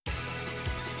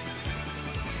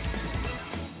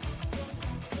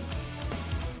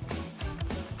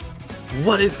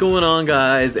What is going on,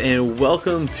 guys, and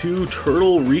welcome to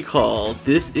Turtle Recall.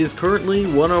 This is currently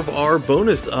one of our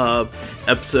bonus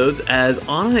episodes as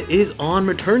Anna is on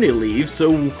maternity leave,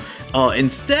 so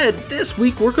instead, this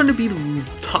week we're going to be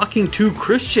talking to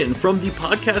Christian from the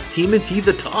podcast TMNT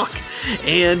The Talk,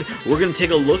 and we're going to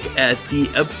take a look at the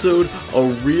episode A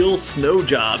Real Snow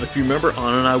Job. If you remember,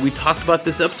 Anna and I, we talked about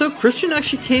this episode. Christian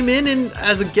actually came in and,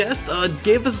 as a guest,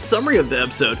 gave us a summary of the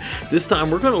episode. This time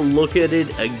we're going to look at it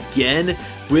again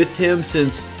with him,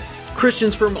 since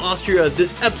Christian's from Austria.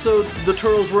 This episode, the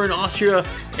Turtles were in Austria.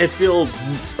 It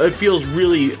feels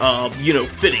really,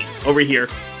 fitting over here.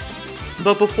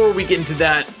 But before we get into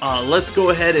that, let's go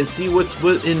ahead and see what's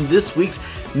in this week's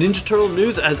Ninja Turtle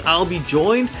news, as I'll be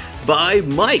joined by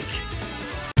Mike.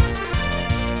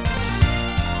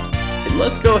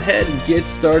 Let's go ahead and get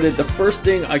started. The first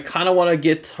thing I kind of want to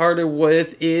get started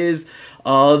with is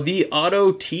the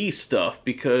Auto T stuff,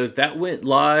 because that went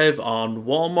live on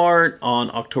Walmart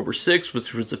on October 6th,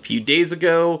 which was a few days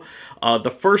ago.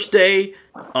 The first day,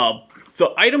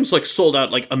 the items sold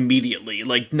out immediately.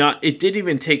 It didn't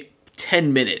even take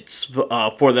 10 minutes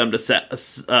for them to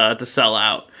sell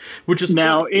out, which is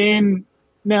now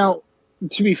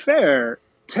to be fair,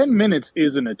 10 minutes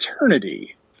is an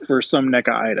eternity for some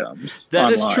NECA items.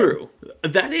 That is true.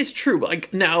 That is true.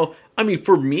 Now, I mean,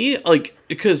 for me,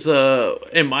 because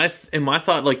in my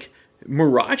thought,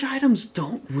 Mirage items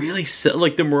don't really sell.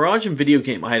 The Mirage and video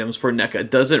game items for NECA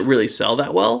doesn't really sell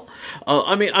that well.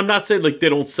 I mean, I'm not saying they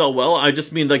don't sell well. I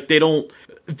just mean they don't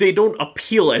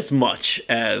appeal as much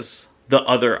as the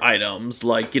other items,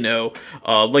 the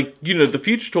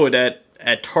Future Toy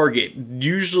at Target,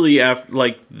 usually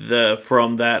after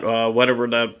from that whatever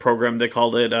that program they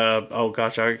called it. I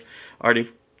already,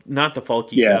 not the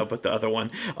Falky, but the other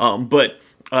one. But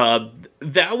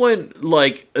that one,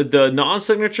 the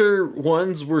non-signature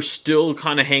ones were still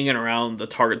kind of hanging around the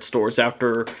Target stores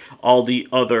after all the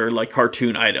other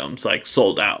cartoon items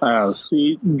sold out. Oh,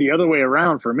 see, the other way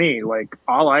around for me.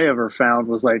 All I ever found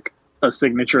was a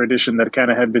signature edition that kind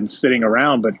of had been sitting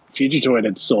around, but Fugitoid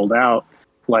had sold out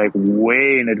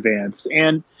way in advance.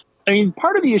 And I mean,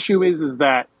 part of the issue is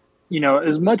that,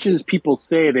 as much as people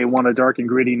say they want a dark and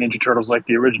gritty Ninja Turtles like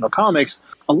the original comics,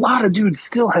 a lot of dudes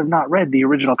still have not read the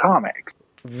original comics.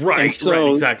 Right, right,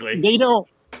 exactly. They don't.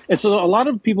 And so a lot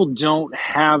of people don't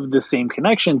have the same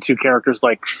connection to characters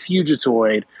like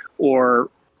Fugitoid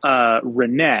or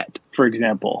Renette, for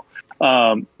example.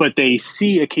 But they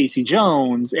see a Casey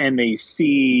Jones and they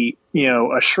see,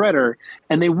 a Shredder,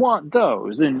 and they want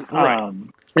those. And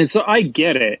and so I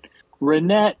get it.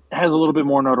 Renette has a little bit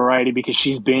more notoriety because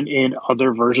she's been in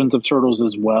other versions of Turtles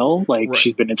as well.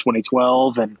 She's been in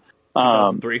 2012 and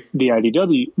 2003. the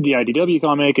IDW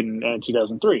comic in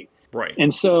 2003. Right.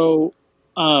 And so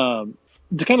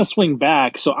to kind of swing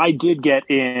back, so I did get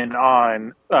in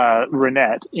on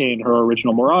Renette in her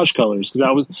original Mirage colors,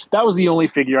 because that was the only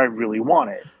figure I really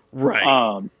wanted.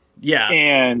 Right. Yeah.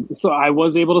 And so I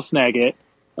was able to snag it.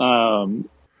 I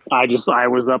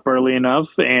was up early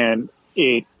enough, and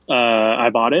I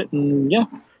bought it, and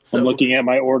so, I'm looking at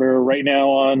my order right now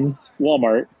on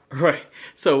Walmart. Right.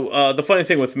 So the funny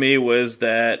thing with me was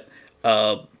that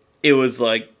it was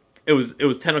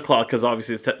 10 o'clock, because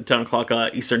obviously it's 10 o'clock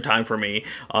Eastern time for me,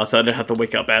 so I didn't have to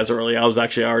wake up as early. I was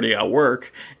actually already at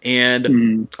work,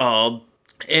 and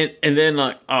then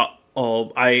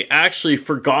I actually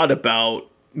forgot about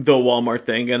the Walmart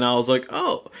thing, and I was like,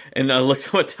 oh, and I looked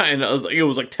at what time, and I was like, it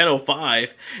was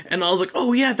 10:05, and I was like,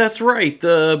 oh yeah, that's right,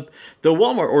 the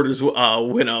Walmart orders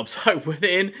went up. So I went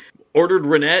in, ordered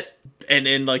Renette, and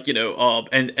then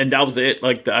and that was it.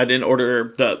 I didn't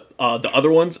order the other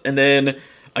ones, and then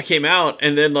I came out,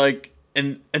 and then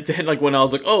and then when I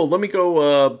was like, oh, let me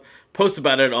go post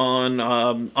about it on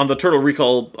the Turtle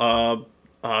Recall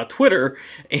Twitter,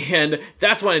 and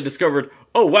that's when I discovered,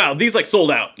 oh wow, these sold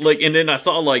out. And then I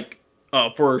saw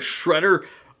for Shredder,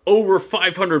 over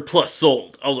 500 plus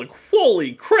sold. I was like,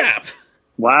 holy crap!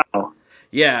 Wow.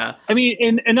 Yeah. I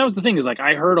mean, and that was the thing, is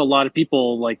I heard a lot of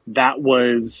people that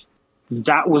was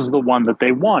the one that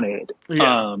they wanted.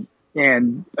 Yeah.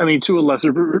 And I mean, to a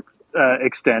lesser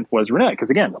extent was Renette, because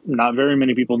again, not very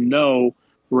many people know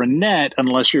Renette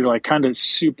unless you're kind of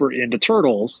super into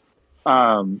Turtles.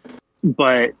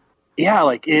 But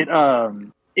yeah,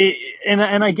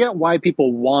 and I get why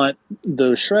people want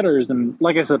those Shredders, and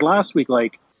like I said last week,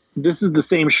 this is the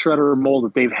same Shredder mold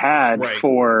that they've had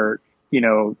for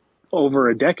over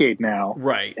a decade now,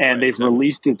 right? And they've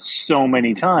released it so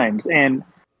many times, and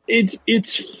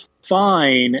it's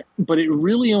fine, but it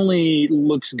really only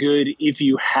looks good if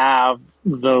you have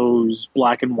those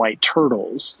black and white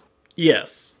turtles.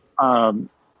 Yes.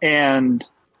 And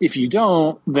if you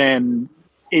don't, then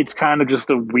it's kind of just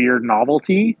a weird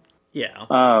novelty. Yeah,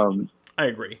 I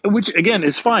agree. Which again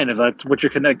is fine if that's what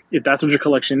your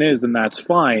collection is, then that's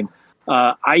fine.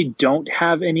 I don't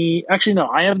have any. Actually, no,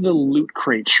 I have the Loot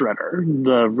Crate Shredder,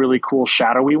 the really cool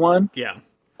shadowy one. Yeah.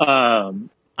 I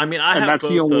mean, I have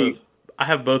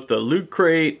both the Loot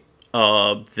Crate,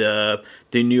 the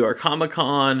New York Comic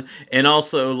Con, and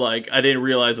also, like, I didn't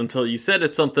realize until you said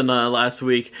it something last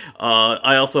week.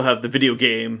 I also have the video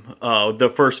game,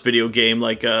 the first video game,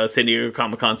 like San Diego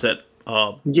Comic Con set.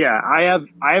 Yeah, I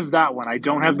have that one. I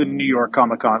don't have the New York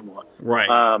Comic Con one.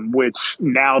 Right. Which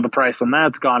now the price on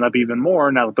that's gone up even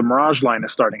more now that the Mirage line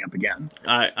is starting up again.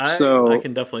 I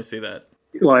can definitely see that.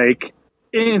 Like,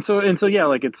 and so yeah,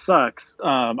 like it sucks.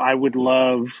 I would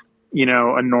love,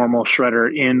 a normal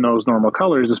shredder in those normal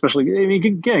colors, especially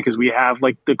again because we have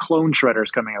like the clone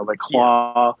shredders coming out, like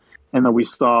Claw, and then we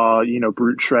saw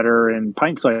Brute Shredder and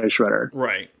Pint Size Shredder.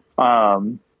 Right.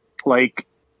 Like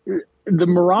the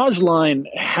Mirage line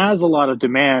has a lot of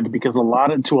demand because to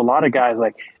a lot of guys,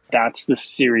 like that's the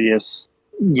serious,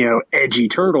 edgy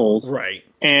Turtles. Right.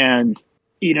 And,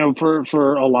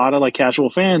 for a lot of like casual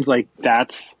fans, like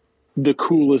that's the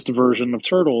coolest version of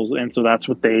Turtles. And so that's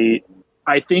what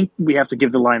I think we have to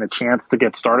give the line a chance to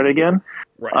get started again.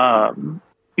 Right.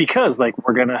 Because like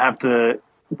we have to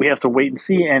wait and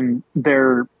see. And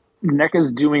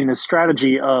NECA's doing this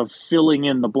strategy of filling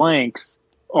in the blanks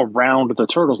around the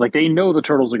Turtles. Like they know the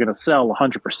Turtles are going to sell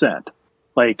 100%.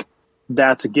 Like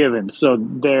that's a given. So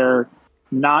they're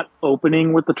not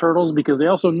opening with the Turtles because they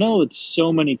also know that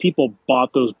so many people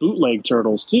bought those bootleg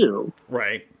Turtles too.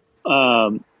 Right.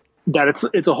 That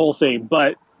it's a whole thing.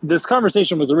 But this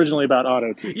conversation was originally about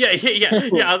Auto T. Yeah. I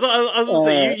was going to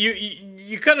say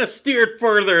you kind of steered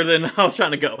further than I was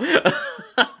trying to go.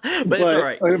 but it's all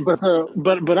right.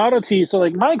 But Auto T. So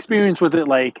like my experience with it,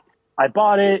 like I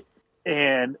bought it.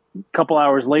 And a couple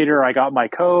hours later, I got my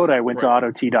code. I went to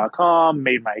autot.com,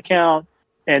 made my account,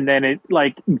 and then it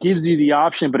like gives you the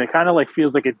option, but it kind of like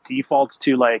feels like it defaults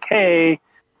to like, hey,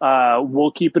 we'll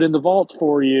keep it in the vault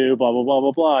for you, blah blah blah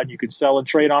blah blah, and you can sell and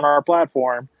trade on our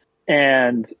platform.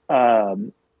 And I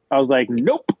was like,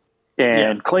 nope,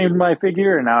 and claimed my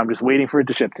figure, and now I'm just waiting for it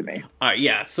to ship to me. All right,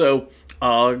 yeah. So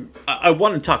I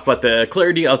want to talk about the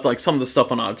clarity of like some of the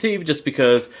stuff on Auto just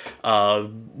because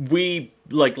we.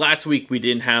 Like last week, we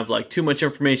didn't have like too much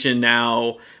information.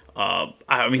 Now,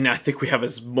 I mean, I think we have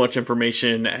as much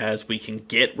information as we can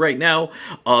get right now.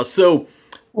 Well,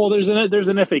 there's an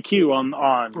FAQ on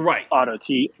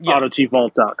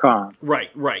autotvault.com.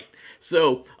 Right.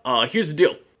 So here's the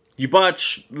deal: you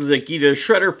bought like either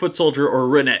Shredder, Foot Soldier, or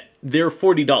Renette. They're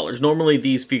 $40. Normally,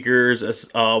 these figures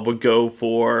would go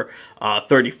for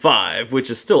 $35, which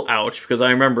is still ouch because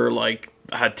I remember like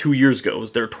I had 2 years ago,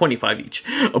 they're $25 each,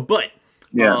 but.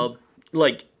 Yeah.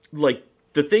 Like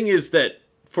the thing is that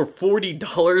for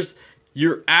 $40,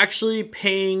 you're actually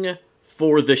paying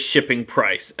for the shipping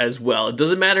price as well. It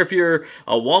doesn't matter if you're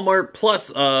a Walmart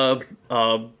Plus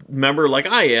member like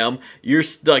I am. You're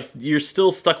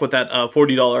still stuck with that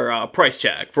 $40 price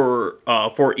tag for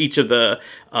each of the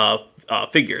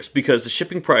figures because the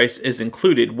shipping price is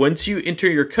included. Once you enter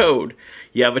your code,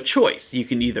 you have a choice. You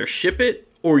can either ship it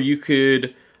or you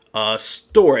could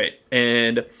store it.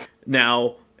 And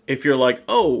now, if you're like,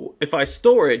 oh, if I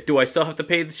store it, do I still have to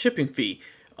pay the shipping fee?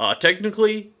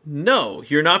 Technically, no,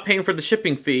 you're not paying for the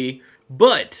shipping fee,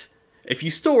 but if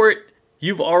you store it,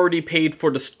 you've already paid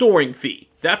for the storing fee.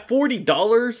 That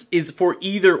 $40 is for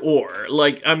either or.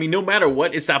 Like, I mean, no matter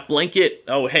what, it's that blanket,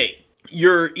 oh, hey,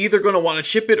 you're either going to want to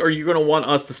ship it or you're going to want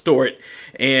us to store it.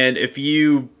 And if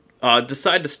you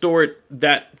decide to store it,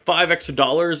 that $5 extra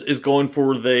is going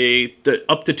for the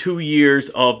up to 2 years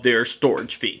of their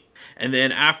storage fee. And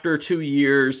then after 2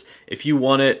 years, if you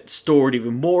want it stored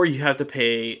even more, you have to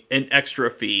pay an extra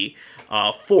fee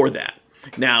for that.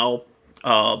 Now,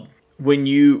 when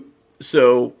you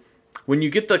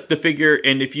get the figure,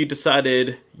 and if you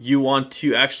decided you want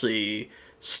to actually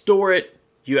store it,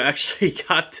 you actually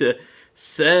got to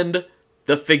send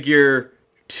the figure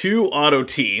to Auto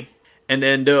T, and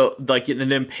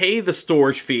then pay the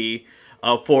storage fee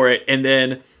for it, and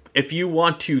then if you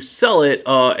want to sell it,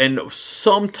 and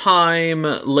sometime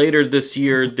later this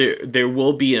year, there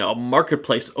will be a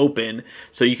marketplace open,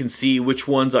 so you can see which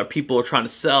ones people are trying to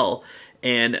sell,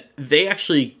 and they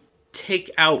actually take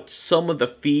out some of the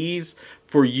fees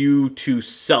for you to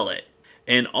sell it.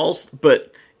 And also,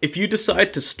 but if you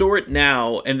decide to store it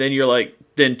now, and then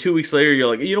then 2 weeks later, you're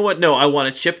like, you know what? No, I want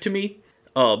it shipped to me.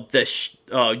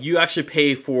 You actually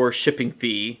pay for shipping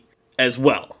fee as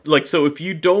well. Like, so if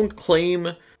you don't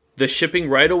claim the shipping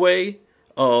right away,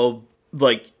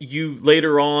 like you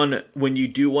later on when you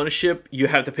do want to ship, you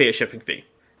have to pay a shipping fee.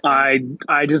 I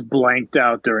just blanked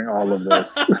out during all of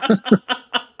this.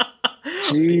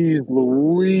 Jeez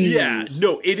Louise. Yeah,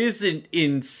 no, it is an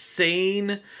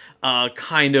insane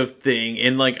kind of thing.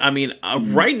 And like, I mean,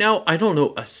 right now, I don't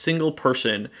know a single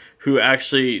person who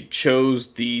actually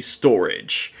chose the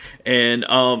storage. And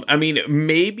I mean,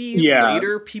 maybe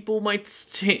later people might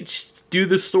do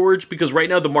the storage, because right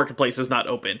now the marketplace is not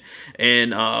open,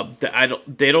 and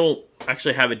they don't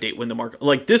actually have a date when the market,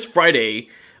 like this Friday.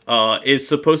 Is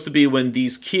supposed to be when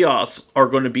these kiosks are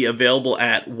going to be available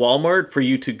at Walmart for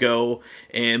you to go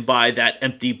and buy that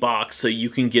empty box so you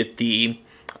can get the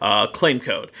claim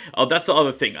code. That's the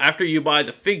other thing. After you buy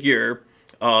the figure,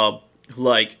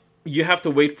 like you have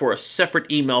to wait for a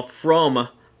separate email from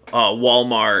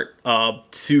Walmart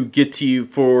to get to you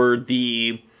for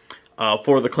the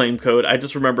claim code. I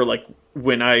just remember like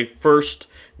when I first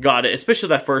got it, especially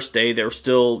that first day, they were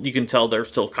still, you can tell they're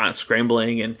still kind of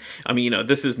scrambling. And I mean,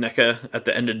 this is NECA at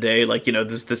the end of the day. Like,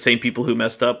 this is the same people who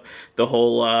messed up the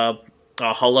whole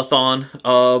Holothon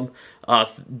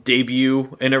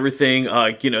debut and everything.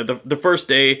 The first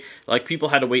day, like, people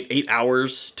had to wait 8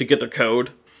 hours to get their code.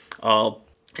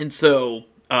 And so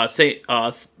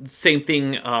same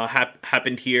thing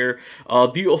happened here.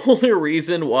 The only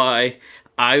reason why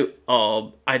I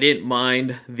didn't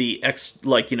mind the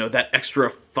that extra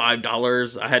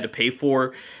 $5 I had to pay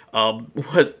for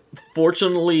was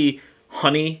fortunately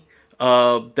Honey,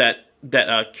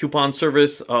 that coupon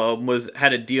service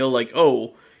had a deal like,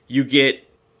 oh, you get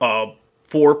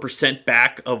 4%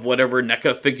 back of whatever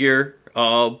NECA figure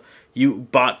you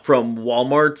bought from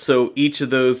Walmart. So each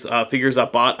of those figures I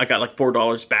bought, I got like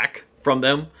 $4 back from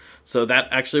them. So that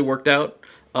actually worked out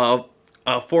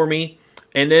for me.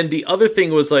 And then the other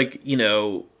thing was like,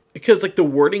 because like the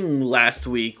wording last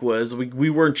week was we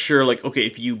weren't sure, like, okay,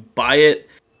 if you buy it,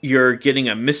 you're getting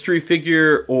a mystery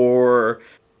figure or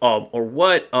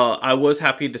what. I was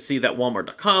happy to see that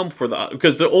Walmart.com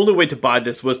because the only way to buy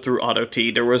this was through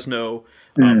AutoT. There was no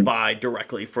buy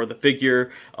directly for the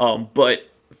figure. But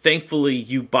thankfully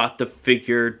you bought the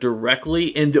figure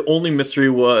directly. And the only mystery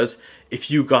was if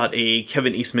you got a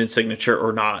Kevin Eastman signature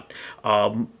or not.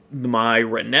 My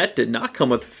Renette did not come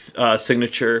with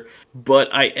signature,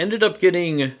 but I ended up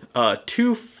getting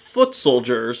 2 foot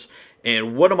soldiers,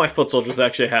 and one of my foot soldiers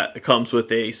actually comes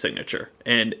with a signature.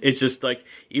 And it's just like,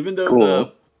 even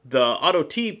though the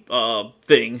AutoT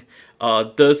thing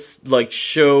does like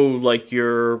show like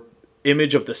your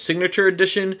image of the signature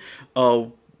edition,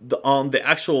 on the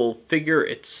actual figure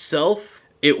itself,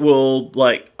 it will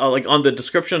like on the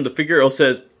description of the figure, it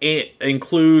says it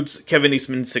includes Kevin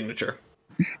Eastman's signature.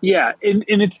 Yeah, and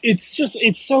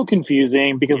it's so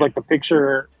confusing because like the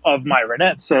picture of my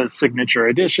Renette says signature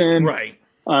edition, right?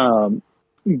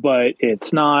 But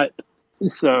it's not.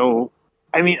 So,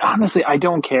 I mean, honestly, I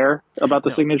don't care about the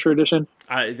signature edition.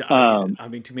 I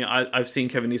mean, to me, I've seen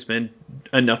Kevin Eastman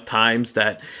enough times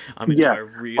that I mean, yeah.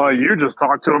 You just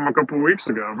talked to him a couple weeks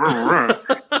ago,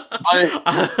 but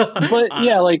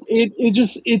yeah, like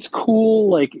it's cool,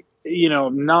 like.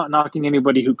 Not knocking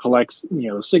anybody who collects,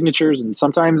 signatures. And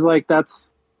sometimes like that's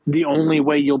the only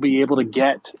way you'll be able to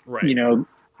get,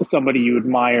 somebody you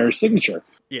admire signature.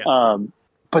 Yeah.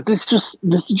 But this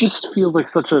just feels like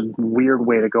such a weird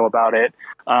way to go about it.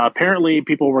 Apparently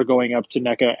people were going up to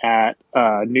NECA at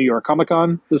New York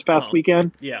Comic-Con this past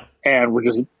weekend. Yeah. And we're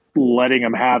just letting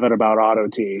them have it about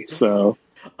AutoT. So,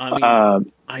 I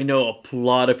mean, I know a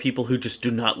lot of people who just do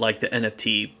not like the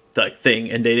NFT thing,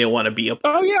 and they didn't want to be a.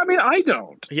 Oh yeah, I mean, I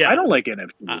don't. Yeah, I don't like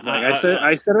NFTs.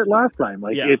 I said it last time.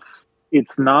 Like it's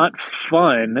not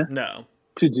fun. No.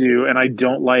 To do, and I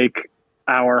don't like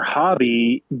our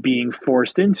hobby being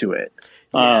forced into it.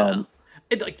 Yeah.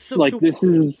 This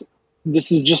is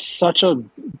just such a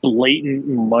blatant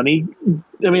money.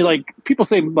 I mean, like people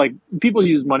say, like people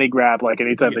use money grab like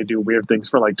anytime they do weird things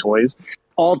for like toys.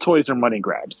 All toys are money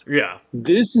grabs. Yeah.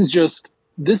 This is just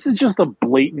a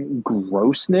blatant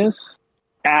grossness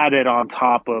added on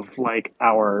top of like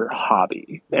our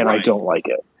hobby, and I don't like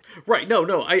it. Right.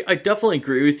 No, I definitely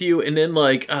agree with you. And then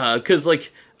like, cause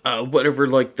like, whatever,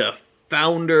 like the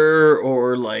founder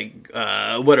or like,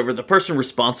 whatever the person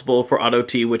responsible for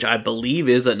AutoT, which I believe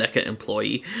is a NECA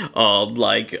employee,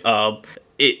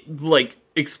 it like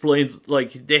explains,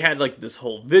 like they had like this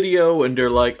whole video and they're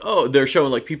like, oh, they're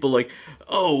showing like people like,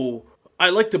 oh, I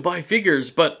like to buy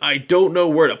figures, but I don't know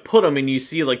where to put them. And you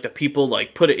see like the people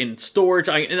like put it in storage.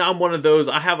 And I'm one of those.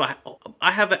 I have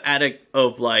an attic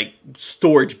of like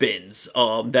storage bins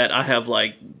that I have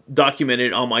like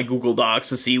documented on my Google Docs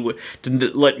to see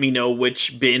to let me know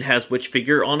which bin has which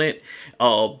figure on it.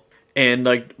 And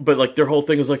like, but like their whole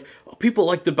thing is like, oh, people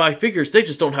like to buy figures, they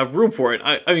just don't have room for it.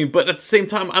 I mean, but at the same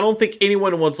time, I don't think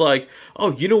anyone was like,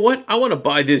 oh, you know what? I want to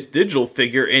buy this digital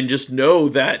figure and just know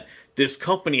that this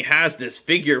company has this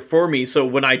figure for me, so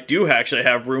when I do actually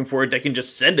have room for it, they can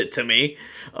just send it to me.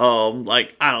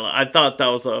 Like, I don't know. I thought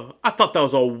that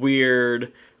was a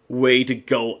weird way to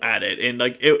go at it, and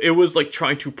like it was like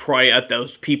trying to pry at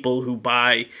those people who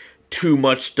buy too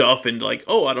much stuff and like,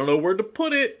 oh, I don't know where to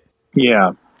put it.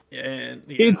 Yeah. And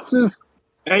yeah. It's just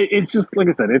like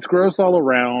I said, it's gross all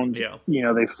around. Yeah. You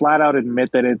know, they flat out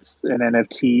admit that it's an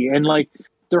NFT, and like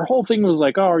their whole thing was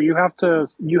like, oh, you have to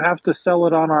sell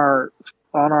it on our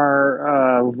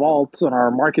vaults on our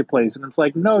marketplace, and it's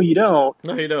like, no, you don't.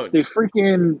 No, you don't. They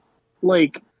freaking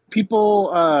like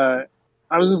people.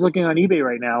 I was just looking on eBay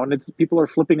right now, and it's people are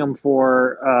flipping them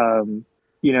for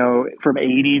you know, from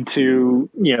 $80 to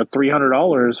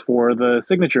 $300 for the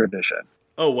signature edition.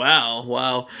 Oh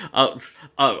wow!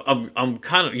 I'm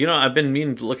kind of, I've been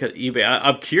meaning to look at eBay.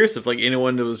 I'm curious if like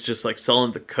anyone was just like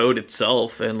selling the code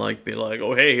itself and like be like,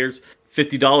 oh hey, here's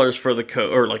 $50 for the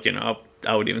code, or like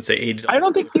I would even say $80. I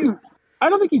don't think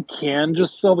you can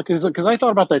just sell the, because I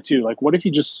thought about that too. Like, what if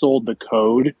you just sold the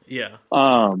code? Yeah.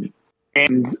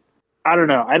 And I don't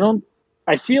know.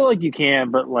 I feel like you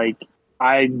can, but like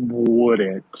I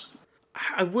wouldn't.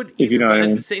 I would either, but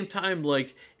at the same time,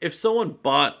 like if someone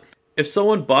bought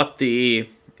the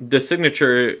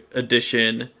signature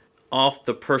edition off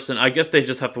the person, I guess they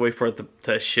just have to wait for it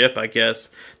to ship. I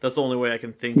guess that's the only way I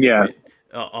can think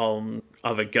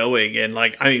of it going. And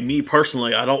like, I mean, me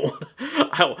personally, I don't want.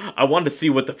 I want to see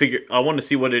what I want to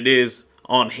see what it is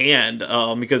on hand.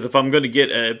 Because if I'm going to get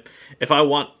if I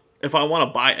want to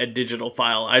buy a digital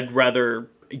file, I'd rather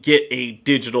get a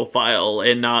digital file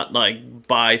and not like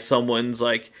buy someone's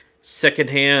like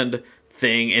secondhand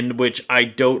thing, in which I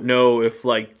don't know if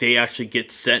like they actually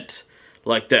get sent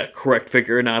like that correct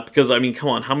figure or not. Because I mean, come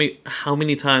on, how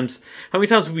many times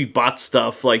have we bought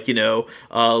stuff like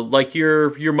like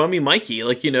your Mummy Mikey,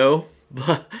 like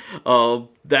that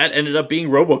ended up being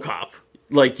RoboCop.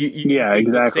 Like exactly.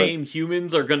 The same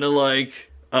humans are gonna like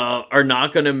are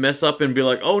not gonna mess up and be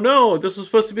like, oh no, this was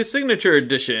supposed to be a signature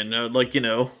edition,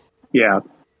 Yeah.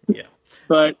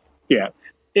 But yeah,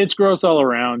 it's gross all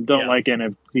around. Don't like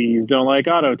NFTs. Don't like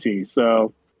auto T.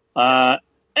 So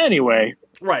anyway.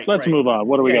 Right. Let's move on.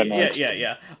 What do we got next?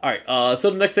 Yeah. All right. So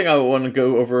the next thing I want to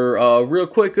go over real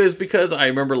quick is because I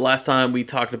remember last time we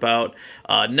talked about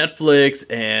Netflix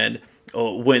and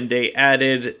when they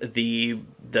added the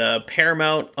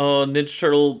Paramount Ninja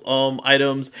Turtle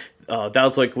items. That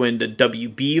was like when the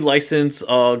WB license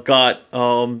got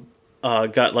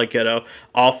like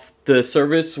off the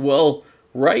service. Well,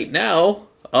 right now.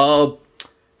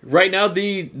 Starting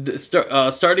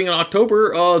in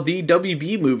October, the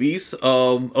WB movies,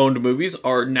 owned movies,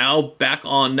 are now back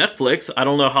on Netflix. I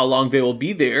don't know how long they will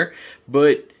be there,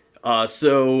 but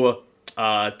TMNT,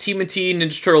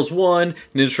 Ninja Turtles 1,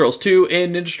 Ninja Turtles 2,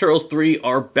 and Ninja Turtles 3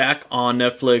 are back on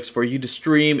Netflix for you to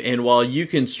stream. And while you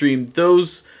can stream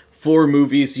those 4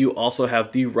 movies, you also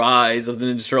have the Rise of the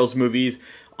Ninja Turtles movies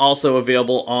also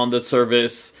available on the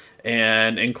service,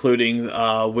 and including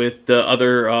with the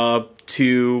other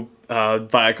 2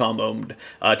 Viacom-owned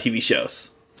TV shows.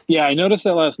 Yeah, I noticed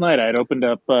that last night. I'd opened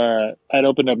up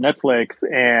Netflix,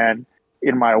 and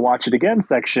in my Watch It Again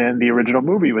section, the original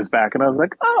movie was back, and I was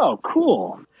like, "Oh,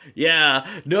 cool." Yeah,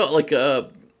 no, like I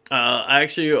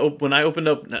actually, when I opened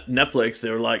up Netflix, they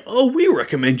were like, "Oh, we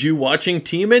recommend you watching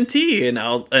TMNT,"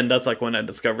 and that's like when I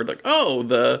discovered like,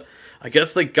 oh, I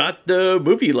guess they got the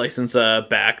movie license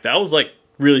back. That was like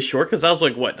really short because that was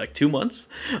like what, like 2 months.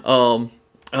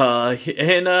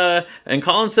 And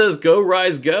Colin says, "Go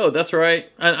Rise, go." That's right.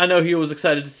 I know he was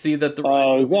excited to see that.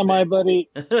 Is that my buddy?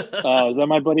 Is that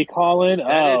my buddy Colin?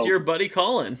 That is your buddy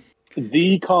Colin.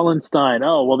 The Colin Stein.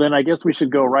 Oh, well then I guess we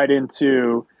should go right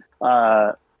into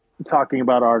talking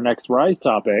about our next Rise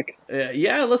topic.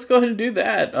 Yeah, let's go ahead and do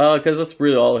that because that's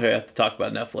really all I have to talk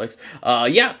about Netflix.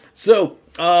 So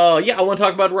I want to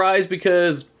talk about Rise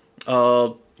because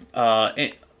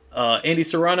Andy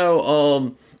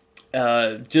Serrano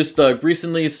just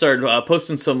recently started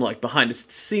posting some like behind the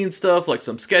scenes stuff, like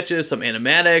some sketches, some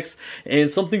animatics, and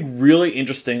something really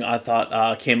interesting I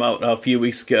thought came out a few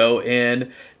weeks ago,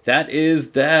 and that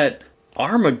is that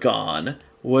Armagon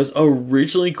was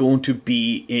originally going to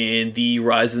be in the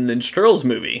Rise of the Ninja Turtles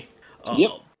movie.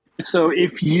 Yep. So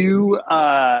if you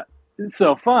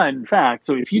fun fact,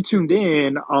 so if you tuned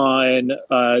in on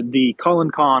the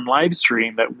Colin Con live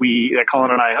stream that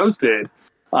Colin and I hosted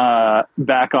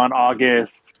back on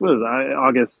August 5th,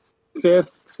 6th?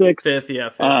 5th, yeah.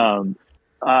 5th.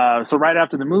 So right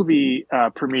after the movie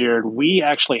premiered, we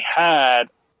actually had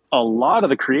a lot of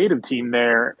the creative team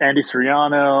there: Andy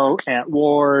Soriano, Ant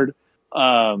Ward,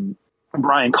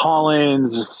 Brian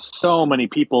Collins, just so many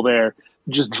people there,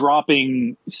 just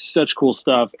dropping such cool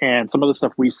stuff. And some of the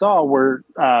stuff we saw were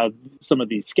some of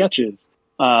these sketches,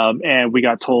 and we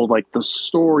got told like the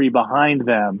story behind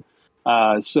them.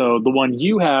 So the one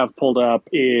you have pulled up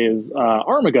is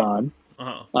Armagon,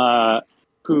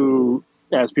 who,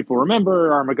 as people remember,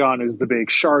 Armagon is the big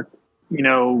shark. You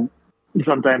know,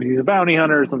 sometimes he's a bounty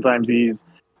hunter, sometimes he's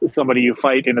somebody you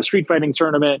fight in a street fighting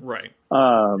tournament. Right.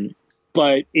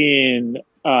 But in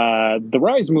the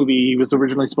Rise movie, he was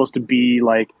originally supposed to be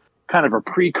like kind of a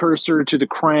precursor to the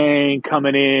Krang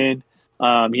coming in.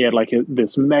 He had like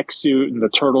this mech suit, and the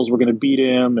turtles were going to beat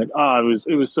him, and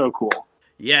it was so cool.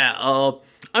 Yeah.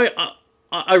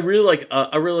 I really like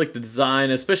the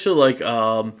design, especially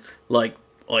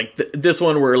this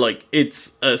one where like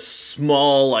it's a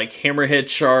small like hammerhead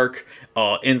shark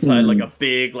inside like a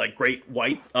big like great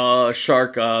white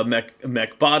shark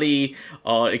mech body.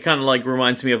 It kind of like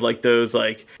reminds me of like those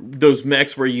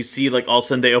mechs where you see like all of a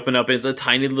sudden they open up as a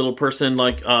tiny little person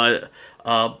like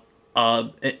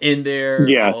in there.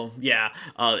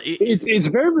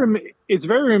 It's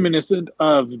very reminiscent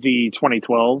of the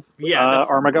 2012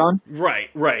 Armagon.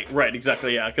 Right,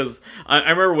 exactly. Yeah, because I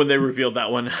remember when they revealed that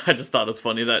one, I just thought it was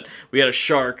funny that we had a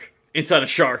shark inside a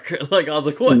shark. Like I was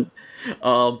like, what?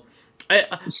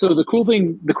 So the cool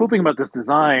thing about this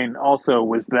design also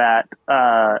was that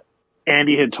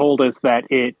Andy had told us that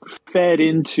it fed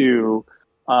into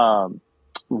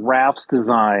Raph's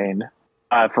design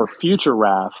for future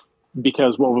Raph,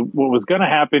 because what was going to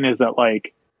happen is that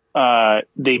like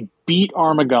they beat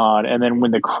Armagon, and then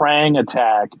when the Krang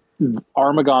attacked,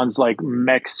 Armagon's like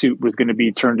mech suit was going to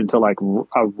be turned into like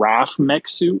a Raph mech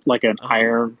suit, like an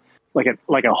iron, like a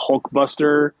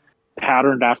Hulkbuster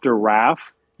patterned after Raph.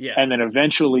 Yeah. And then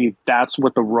eventually that's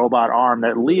what the robot arm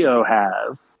that Leo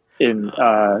has in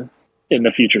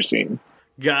the future scene.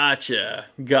 Gotcha.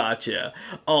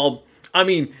 I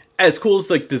mean, as cool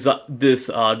as like this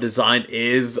design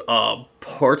is,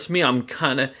 parts of me, I'm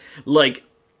kind of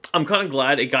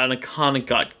glad it kind of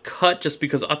got cut, just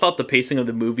because I thought the pacing of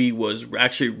the movie was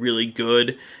actually really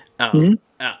good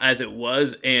as it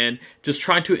was, and just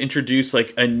trying to introduce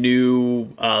like a new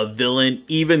villain,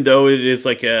 even though it is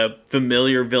like a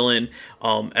familiar villain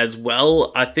as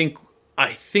well. I think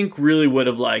really would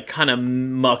have like kind of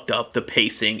mucked up the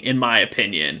pacing, in my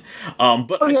opinion.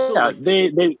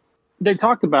 They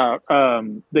talked about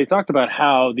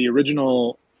how the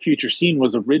original future scene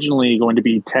was originally going to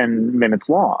be 10 minutes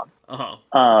long.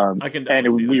 I can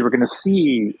definitely see that. we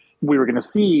were going to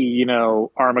see, you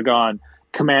know, Armagon,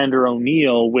 Commander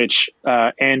O'Neill, which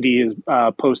Andy has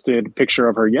posted a picture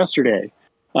of her yesterday.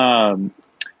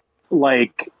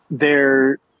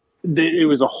 It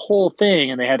was a whole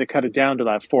thing, and they had to cut it down to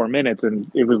that 4 minutes,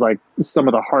 and it was like some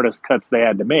of the hardest cuts they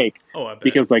had to make.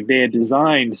 Because like they had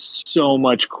designed so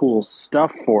much cool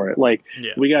stuff for it. Like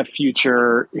we got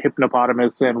future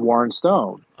Hypnopotamus and Warren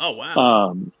Stone. Oh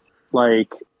wow!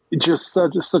 Like just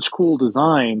such cool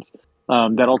designs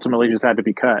that ultimately just had to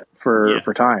be cut for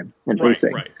time and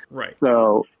pacing. Right.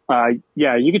 So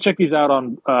you can check these out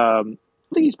on. I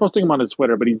think he's posting them on his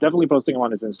Twitter, but he's definitely posting them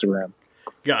on his Instagram.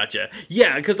 Gotcha.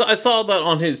 Yeah, because I saw that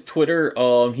on his Twitter.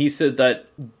 He said that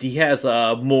he has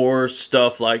more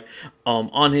stuff like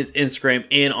on his Instagram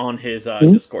and on his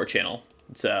Discord channel.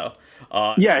 So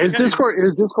his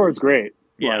Discord's great.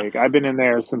 Yeah. Like I've been in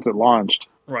there since it launched.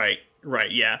 Right.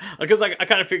 Yeah. Because I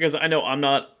kind of figure, I know I'm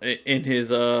not in his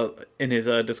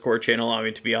Discord channel. I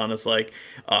mean, to be honest, like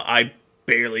I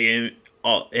barely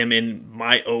am in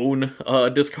my own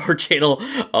Discord channel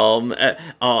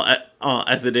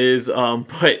as it is,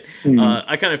 but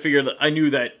I kind of figured that I knew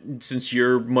that since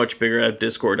you're much bigger at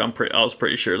Discord, I was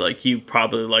pretty sure like you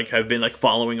probably like have been like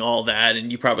following all that,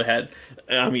 and you probably had,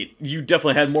 I mean, you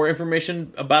definitely had more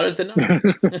information about it than I.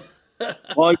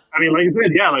 Well, I mean, like I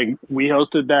said, like we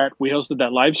hosted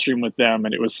that live stream with them,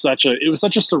 and it was such a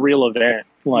surreal event.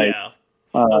 Like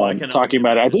talking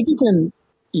about it, I think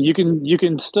you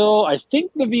can still, I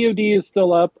think the VOD is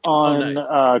still up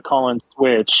on Colin's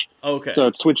Twitch. Okay. So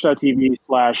it's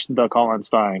twitch.tv/the Colin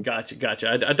Stein. Gotcha.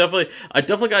 I definitely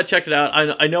gotta check it out.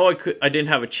 I know I didn't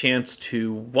have a chance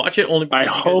to watch it only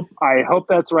because I hope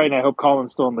that's right, and I hope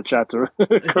Colin's still in the chat to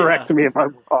correct me if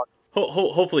I'm wrong.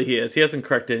 Hopefully he is. He hasn't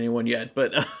corrected anyone yet,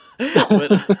 but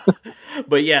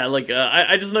yeah, like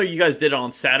I just know you guys did it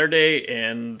on Saturday,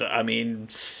 and I mean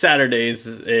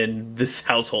Saturdays in this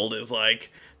household is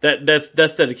like that's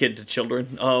dedicated to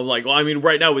children.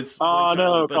 Right now it's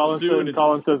no,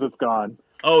 Colin says it's gone.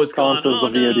 Oh, it's Colin gone. says Oh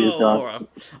the VOD is gone.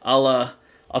 no.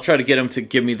 I'll try to get him to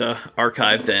give me the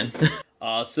archive then.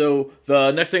 So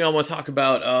the next thing I want to talk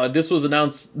about, this was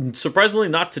announced surprisingly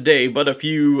not today, but a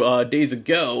few days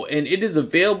ago, and it is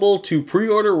available to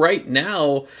pre-order right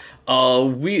now.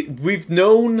 We've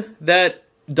known that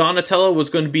Donatello was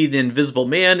going to be the Invisible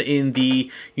Man in the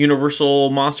Universal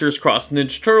Monsters Cross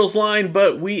Ninja Turtles line,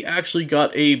 but we actually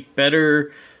got a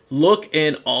better look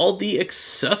and all the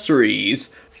accessories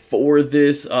for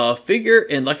this figure,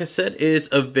 and like I said, it's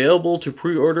available to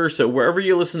pre-order, so wherever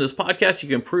you listen to this podcast, you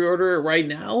can pre-order it right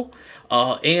now.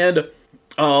 I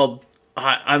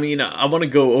mean, I want to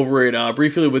go over it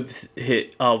briefly with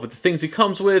the things he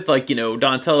comes with. Like, you know,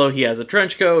 Donatello, he has a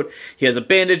trench coat, he has a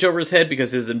bandage over his head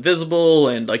because he's invisible,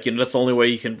 and like, you know, that's the only way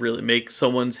you can really make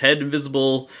someone's head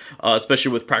invisible,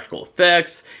 especially with practical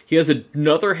effects. He has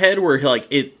another head where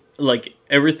like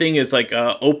everything is like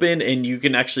open, and you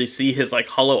can actually see his like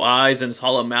hollow eyes and his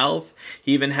hollow mouth.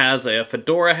 He even has a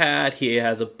fedora hat. He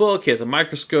has a book. He has a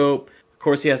microscope. Of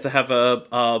course, he has to have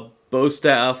a bow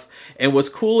staff. And what's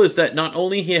cool is that not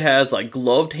only he has like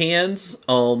gloved hands,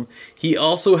 he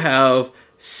also have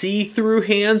see-through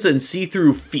hands and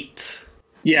see-through feet.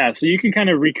 Yeah, so you can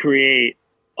kind of recreate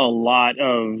a lot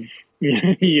of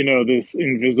this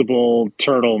invisible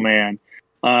turtle man.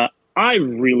 I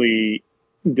really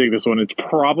dig this one. It's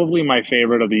probably my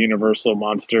favorite of the Universal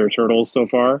Monster Turtles so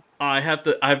far. I have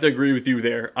to agree with you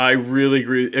there. I really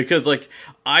agree, because like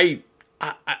I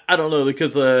don't know,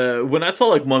 because when I saw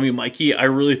like Mummy Mikey, I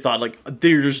really thought like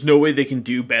there's no way they can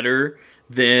do better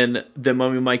than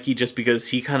Mummy Mikey, just because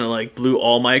he kind of like blew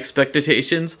all my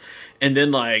expectations. And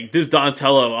then like this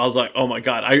Donatello, I was like, oh my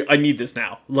god, I need this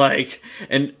now. Like,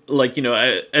 and like, you know,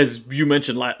 as you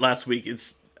mentioned last week,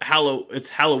 it's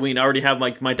Halloween. I already have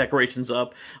my decorations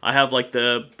up. I have like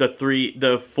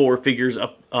the 4 figures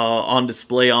up on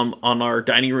display on our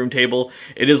dining room table.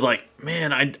 It is like,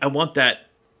 man, I want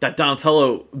that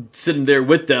Donatello sitting there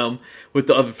with them with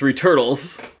the other 3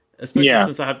 turtles. Especially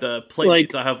since I have the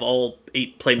Playmates. I have all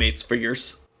 8 Playmates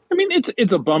figures. I mean,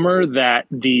 it's a bummer that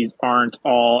these aren't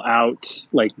all out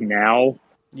like now.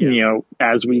 Yeah. You know,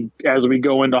 as we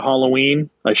go into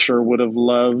Halloween, I sure would have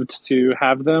loved to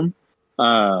have them.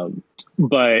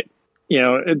 But you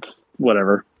know, it's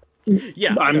whatever.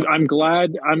 Yeah, I'm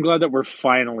glad that we're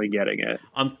finally getting it.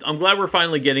 I'm glad we're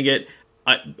finally getting it.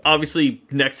 Obviously,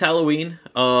 next Halloween,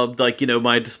 like, you know,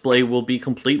 my display will be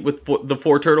complete with the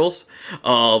 4 turtles.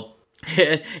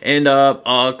 And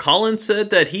Colin said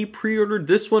that he pre-ordered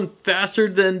this one faster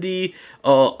than the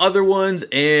other ones,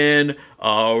 and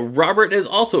Robert has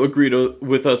also agreed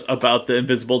with us about the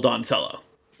Invisible Donatello.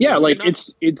 So yeah, like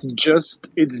it's just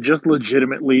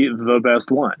legitimately the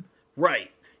best one.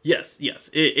 Right. Yes.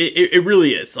 It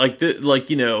really is. Like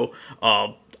you know,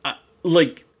 I'll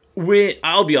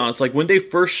be honest, like when they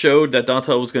first showed that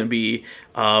Donatello was going to be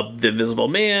the Invisible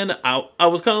Man, I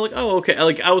was kind of like, oh, okay.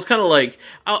 Like I was kind of like,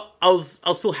 I was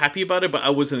still happy about it, but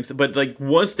I wasn't. But like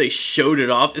once they showed it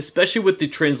off, especially with the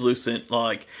translucent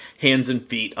like hands and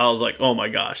feet, I was like, oh my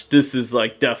gosh, this is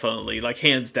like definitely, like,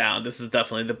 hands down, this is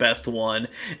definitely the best one.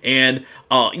 And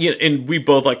and we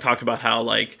both like talked about how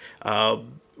like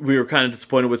we were kind of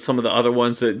disappointed with some of the other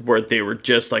ones where they were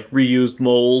just like reused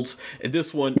molds. And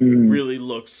this one really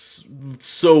looks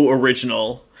so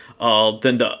original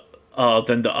than the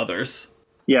others.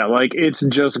 Yeah, like it's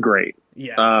just great.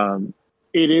 Yeah.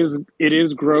 It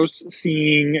is gross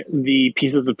seeing the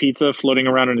pieces of pizza floating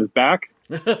around in his back.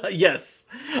 Yes,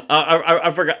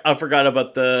 I forgot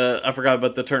about the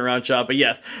turnaround shot. But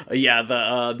yes,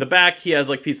 the back, he has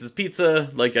like pieces of pizza.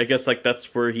 Like I guess like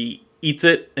that's where he eats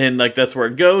it, and like that's where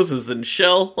it goes, is in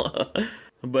shell.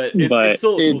 but it's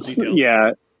still a cool detail.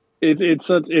 Yeah,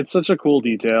 it's such a cool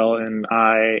detail, and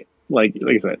I like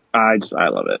I said, I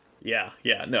love it. Yeah,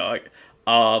 no,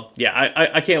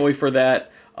 I can't wait for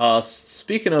that.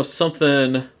 Speaking of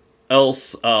something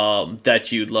else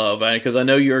that you'd love, because I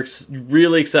know you're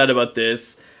really excited about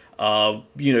this.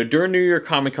 During New York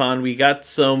Comic Con, we got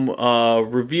some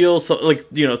reveals, like,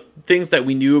 things that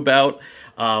we knew about,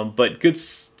 but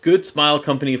Good Smile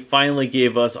Company finally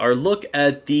gave us our look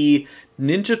at the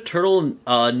Ninja Turtle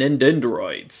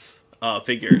Nintendoroids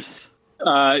figures.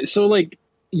 So, like,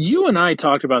 you and I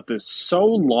talked about this so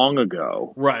long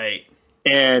ago. Right.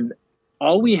 And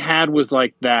all we had was,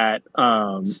 like, that...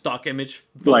 stock image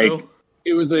photo? Like,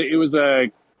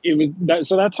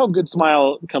 so that's how Good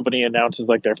Smile Company announces,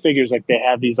 like, their figures. Like, they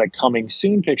have these, like, coming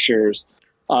soon pictures.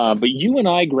 But you and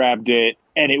I grabbed it,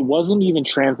 and it wasn't even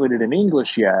translated in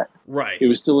English yet. Right. It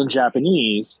was still in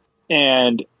Japanese.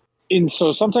 And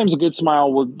so sometimes a Good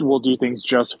Smile will do things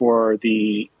just for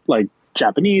the, like,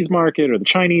 Japanese market or the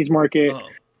Chinese market.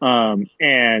 Oh.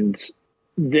 And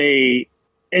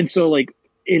so like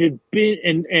it had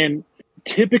been, and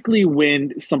typically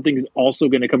when something's also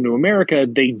going to come to America,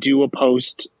 they do a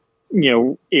post,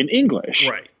 in English.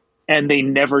 Right. And they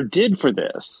never did for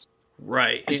this.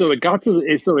 Right. So it got to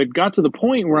the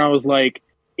point where I was like,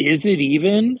 is it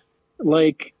even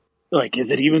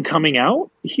is it even coming out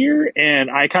here?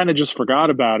 And I kind of just forgot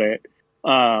about it.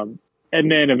 And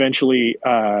then eventually,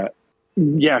 come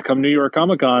New York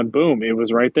Comic Con, boom, it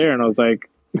was right there. And I was like,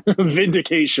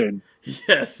 vindication.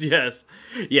 Yes.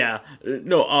 Yeah.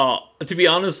 No, to be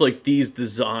honest, like, these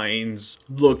designs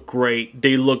look great.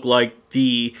 They look like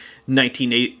the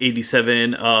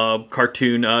 1987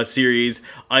 cartoon series.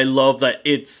 I love that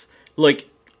it's like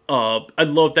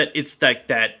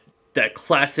that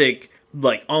classic,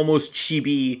 like, almost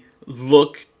chibi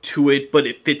look to it, but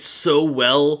it fits so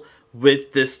well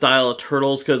with this style of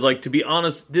Turtles, because, like, to be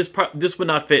honest, this would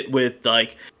not fit with,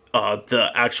 like, the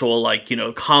actual, like,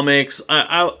 comics.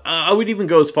 I would even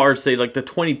go as far as say, like, the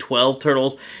 2012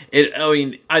 Turtles. It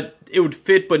would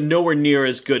fit, but nowhere near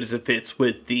as good as it fits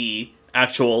with the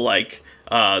actual, like,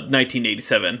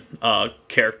 1987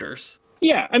 characters.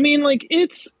 Yeah, I mean, like,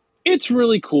 it's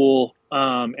really cool,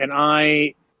 and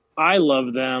I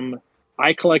love them.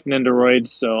 I collect Nendoroids,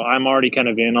 so I'm already kind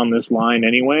of in on this line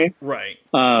anyway. Right.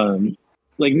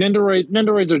 Like,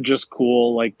 Nendoroids are just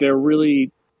cool. Like, they're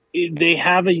really, they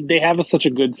have such a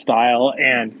good style,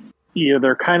 and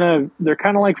they're kind of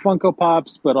like Funko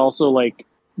Pops, but also like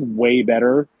way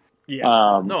better.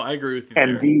 Yeah. No, I agree with you.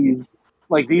 And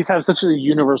there. These have such a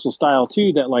universal style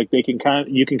too that, like, you can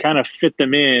kind of fit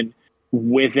them in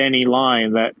with any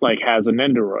line that, like, has a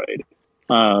Nendoroid.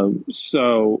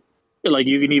 So, like,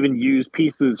 you can even use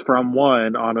pieces from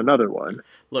one on another one.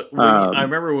 Look, I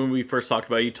remember when we first talked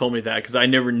about it, you told me that, because I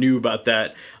never knew about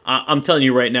that. I'm telling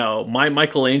you right now, my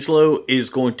Michelangelo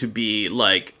is going to be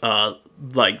like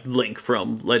Link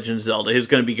from Legend of Zelda. He's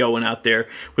going to be going out there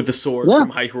with the sword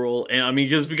from Hyrule. And I mean,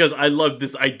 just because I love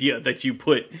this idea that you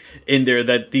put in there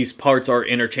that these parts are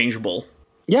interchangeable.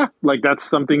 Yeah, like, that's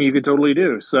something you could totally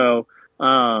do. So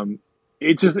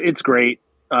it's great.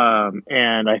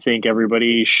 And I think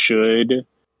everybody should,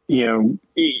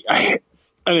 I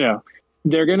don't know.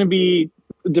 They're going to be,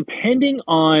 depending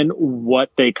on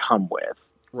what they come with.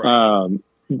 Right.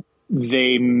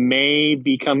 They may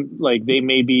be,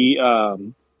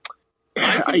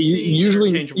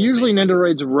 usually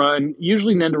Nendoroids run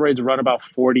about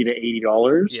 $40 to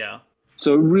 $80. Yeah.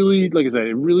 So it really, like I said,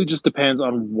 it really just depends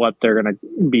on what they're going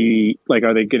to be. Like,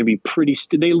 are they going to be pretty?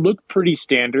 They look pretty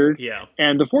standard. Yeah.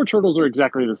 And the four turtles are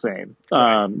exactly the same.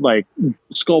 Right. Like,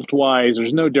 sculpt wise,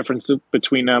 there's no difference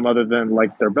between them other than,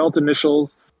 like, their belt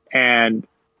initials, and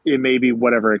it may be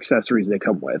whatever accessories they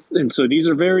come with. And so these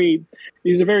are very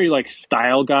like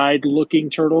style guide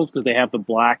looking turtles, because they have the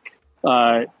black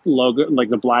logo, like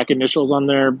the black initials on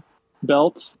their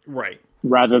belts. Right.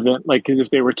 Rather than, like, because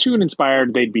if they were Toon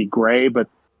inspired, they'd be gray, but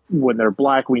when they're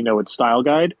black, we know it's Style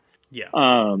Guide. Yeah.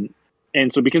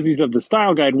 And so because these have the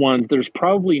Style Guide ones, there's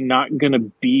probably not going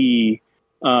to be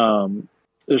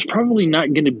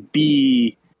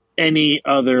any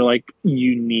other, like,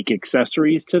 unique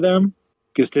accessories to them,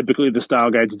 because typically the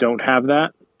Style Guides don't have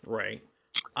that. Right.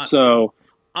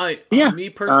 Me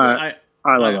personally,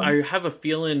 I love them. I have a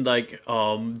feeling like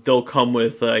they'll come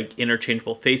with, like,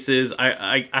 interchangeable faces.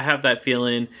 I have that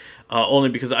feeling only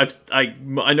because I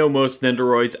know most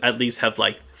Nendoroids at least have,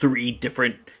 like, 3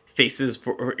 different faces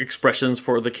or expressions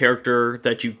for the character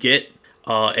that you get.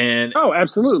 And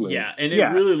absolutely, yeah, and it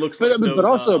really looks like those, but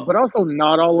also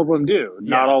not all of them do.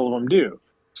 Not all of them do.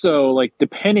 So, like,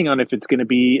 depending on if it's going to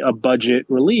be a budget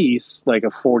release, like a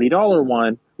 $40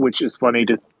 one, which is funny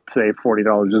to say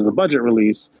 $40 is a budget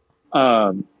release.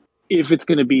 If it's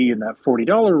going to be in that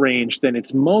 $40 range, then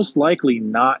it's most likely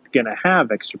not going to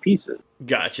have extra pieces.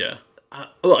 Gotcha.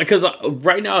 Because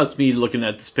right now it's me looking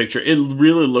at this picture. It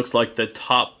really looks like the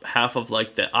top half of,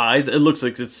 like, the eyes. It looks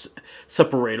like it's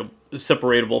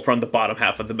separatable from the bottom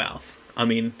half of the mouth. I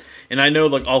mean, and I know,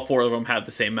 like, all 4 of them have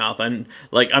the same mouth, and,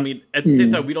 like, I mean, at the same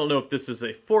time, we don't know if this is a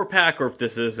 4-pack or if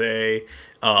this is a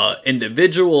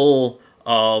individual.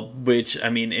 Which, I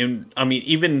mean,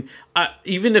 even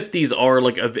if these are,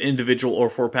 like, of individual or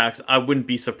 4-packs, I wouldn't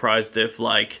be surprised if,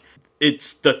 like,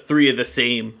 it's the 3 of the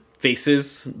same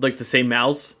faces, like the same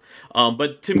mouths.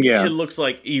 But to me, it looks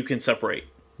like you can separate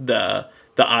the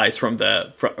eyes from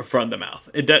the mouth.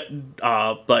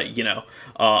 But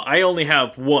I only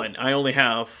have one. I only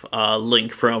have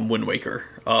Link from Wind Waker.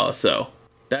 So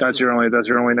That's your only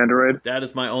Nendoroid? That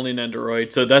is my only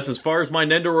Nendoroid. So that's as far as my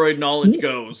Nendoroid knowledge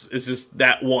goes. Is just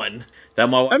that one. That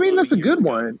my I mean, that's a good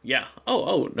one. Yeah.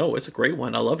 Oh, no, it's a great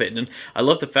one. I love it. And I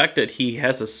love the fact that he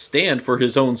has a stand for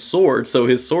his own sword, so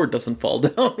his sword doesn't fall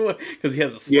down because he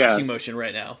has a slashing motion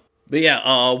right now. But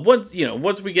yeah,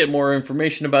 once we get more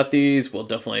information about these, we'll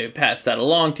definitely pass that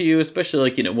along to you, especially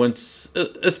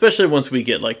once we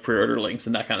get like pre-order links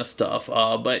and that kind of stuff.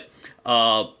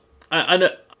 I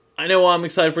know I'm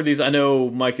excited for these. I know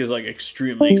Mike is like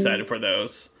extremely excited for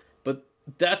those. But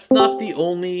that's not the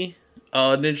only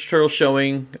Ninja Turtle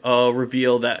showing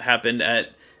reveal that happened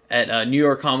at New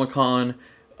York Comic Con.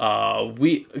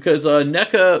 Because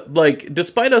NECA, like,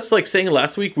 despite us like saying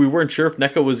last week we weren't sure if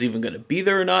NECA was even going to be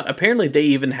there or not, apparently they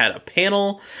even had a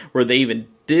panel where they even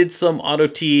did some Auto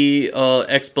T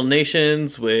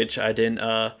explanations, which I didn't.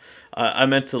 I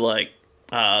meant to like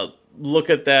look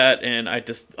at that, and I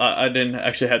didn't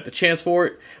actually have the chance for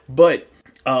it. But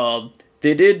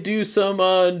they did do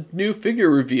some new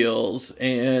figure reveals,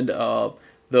 and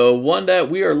the one that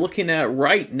we are looking at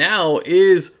right now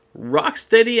is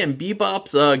Rocksteady and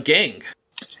Bebop's gang.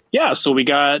 Yeah, so we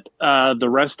got the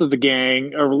rest of the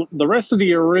gang, or the rest of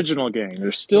the original gang.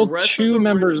 There's still two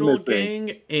members missing.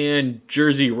 Gang and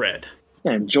Jersey Red.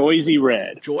 And Joyzy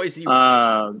Red.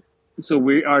 So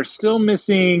we are still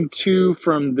missing two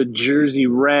from the Jersey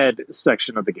Red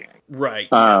section of the gang. Right.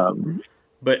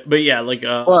 But yeah, like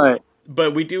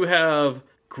but we do have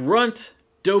Grunt,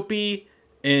 Dopey,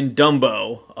 and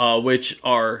Dumbo, which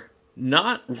are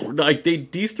not like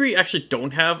these three actually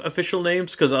don't have official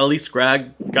names, because at least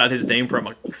Scrag got his name from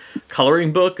a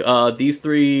coloring book. These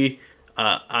three,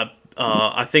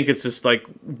 I think it's just like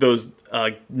those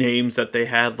names that they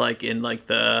had like in like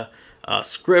the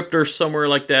script or somewhere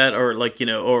like that, or like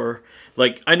or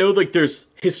like I know like there's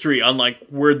history on like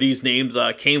where these names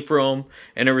came from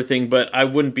and everything, but I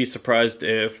wouldn't be surprised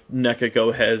if NECA go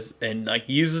ahead and like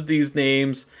uses these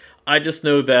names. I just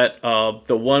know that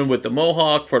the one with the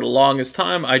Mohawk, for the longest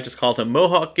time, I just called him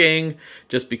Mohawk Gang,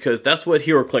 just because that's what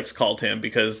HeroClix called him,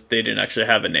 because they didn't actually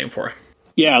have a name for him.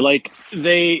 Yeah, like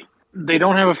they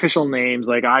don't have official names.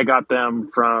 Like I got them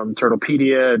from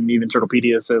Turtlepedia, and even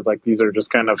Turtlepedia says like these are just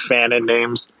kind of fan-in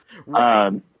names.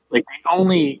 Right. Like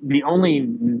the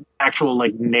only actual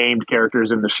like named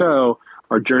characters in the show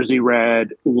are Jersey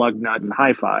Red, Lugnut, and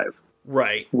High Five.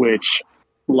 Right. Which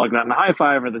Lugnut and High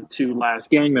Five are the two last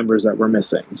gang members that we're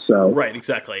missing. So right,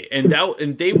 exactly,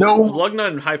 Lugnut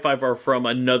and High Five are from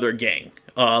another gang.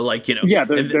 Yeah,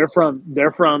 they're from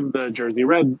the Jersey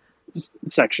Red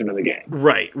section of the gang.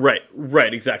 Right,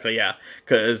 exactly, yeah.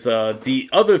 Because the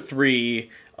other three,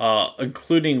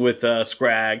 including with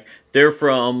Scrag, they're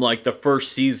from like the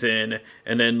first season,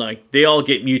 and then like they all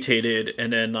get mutated,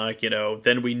 and then like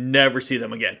then we never see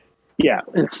them again. Yeah,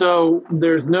 and so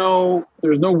there's no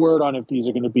word on if these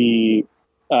are going to be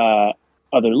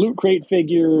other Loot Crate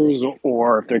figures,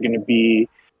 or if they're going to be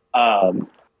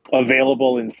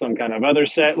available in some kind of other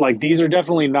set. Like these are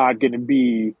definitely not going to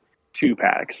be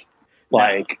 2-packs.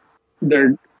 Like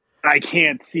I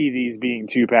can't see these being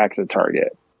 2-packs at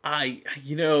Target. I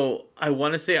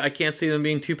want to say I can't see them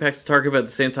being 2-packs at Target, but at the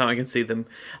same time I can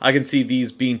see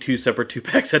these being two separate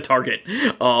 2-packs at Target.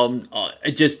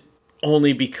 Just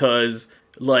only because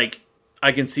like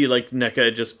I can see like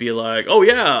NECA just be like, oh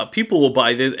yeah, people will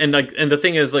buy this, and the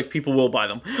thing is like people will buy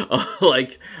them.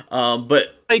 But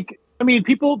like I mean,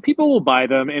 people will buy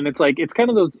them, and it's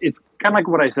kind of like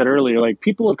what I said earlier. Like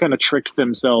people have kind of tricked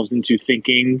themselves into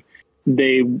thinking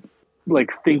they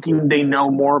know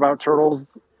more about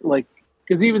Turtles. Like,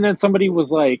 because even then somebody in one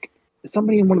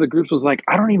of the groups was like,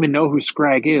 I don't even know who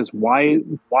Scrag is. Why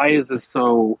is this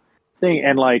so thing?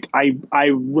 And like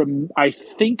I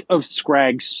think of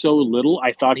Scrag so little,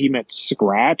 I thought he meant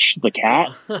Scratch the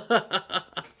cat.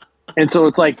 And so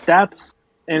it's like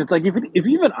if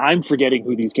even I'm forgetting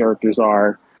who these characters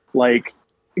are, like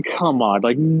come on,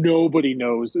 like nobody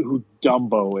knows who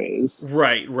Dumbo is.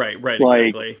 Right, like,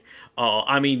 exactly.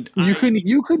 I mean, you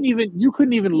couldn't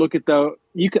even look at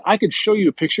I could show you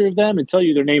a picture of them and tell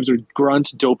you their names are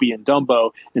Grunt, Dopey, and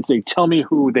Dumbo, and say, tell me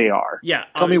who they are. Yeah,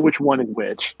 tell me which one is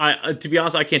which. To be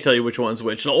honest, I can't tell you which one's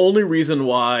which. The only reason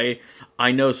why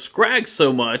I know Scrag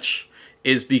so much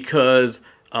is because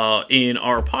in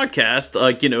our podcast,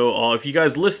 if you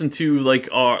guys listen to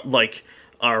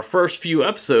our first few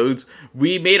episodes,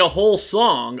 we made a whole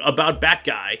song about Bat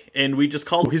Guy, and we just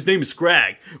called his name is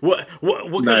Scrag. What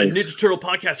kind of Ninja Turtle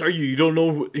podcast are you? You don't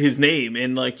know his name,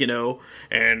 and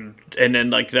and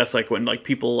then like that's like when like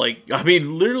people like, I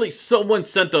mean, literally someone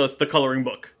sent us the coloring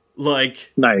book.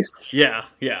 Like nice, yeah.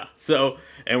 So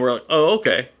and we're like, oh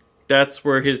okay, that's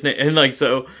where his name, and like,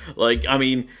 so, like, I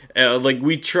mean, like,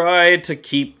 we tried to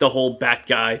keep the whole Bat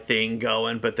Guy thing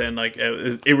going, but then, like,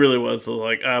 it really was,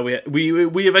 like,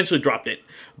 we eventually dropped it.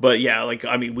 But yeah, like,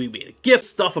 I mean, we made a gift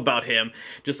stuff about him.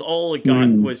 Just all it got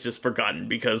was just forgotten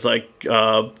because, like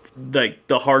the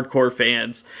hardcore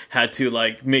fans had to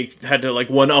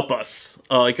one up us.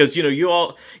 Because, you know, you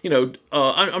all, you know,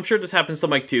 I'm sure this happens to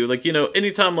Mike too. Like, you know,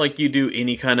 anytime, like, you do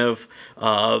any kind of,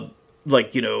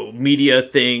 like, you know, media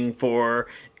thing for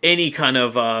any kind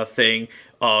of thing,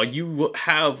 you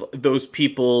have those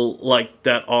people, like,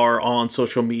 that are on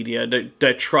social media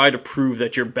that try to prove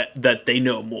that that they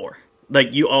know more.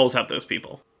 Like, you always have those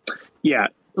people. Yeah.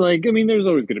 Like, I mean, there's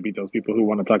always going to be those people who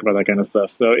want to talk about that kind of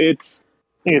stuff. So it's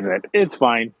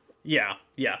fine. Yeah.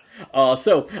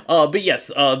 But yes,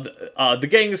 the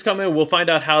gang is coming. We'll find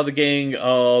out how the gang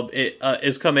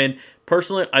is coming.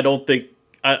 Personally, I don't think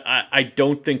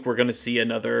we're going to see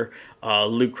another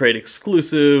Loot Crate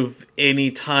exclusive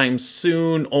anytime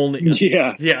soon. Only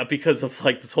because of,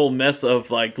 like, this whole mess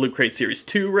of, like, Loot Crate Series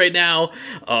 2 right now.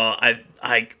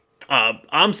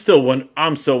 I'm still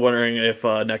wondering if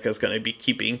NECA's going to be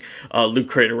keeping Loot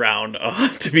Crate around.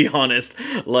 To be honest,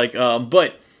 like,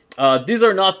 but these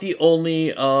are not the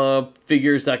only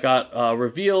figures that got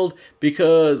revealed,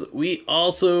 because we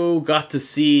also got to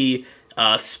see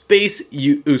Space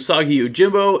Usagi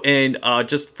Yojimbo, and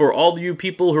just for all you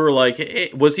people who are like, hey,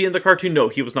 was he in the cartoon? No,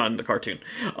 he was not in the cartoon.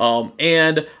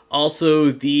 And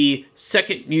also the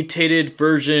second mutated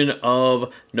version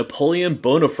of Napoleon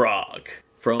Bonafrog.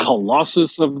 From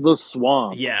Colossus of the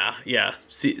Swamp. Yeah.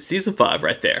 Season 5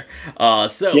 right there. I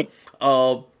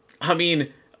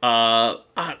mean, I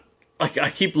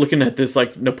keep looking at this,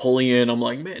 like, Napoleon. I'm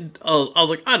like, man, I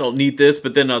was like, I don't need this,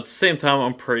 but then at the same time,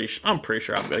 I'm pretty sure I'm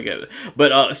gonna get it.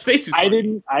 But Space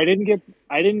Usagi, I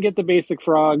didn't get the basic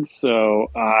frogs,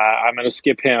 so I'm gonna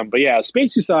skip him. But yeah,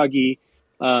 Space Usagi.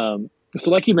 So,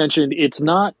 like you mentioned, it's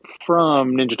not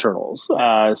from Ninja Turtles.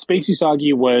 Space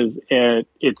Usagi was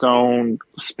its own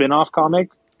spin-off comic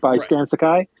by Stan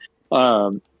Sakai.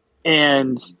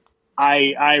 And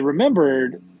I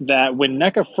remembered that when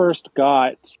NECA first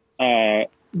got the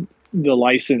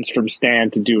license from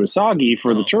Stan to do Usagi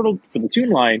for the Toon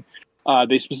line,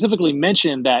 they specifically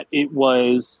mentioned that it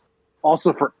was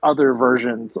also for other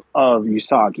versions of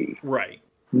Usagi. Right.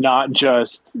 Not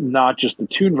just the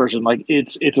Toon version. Like,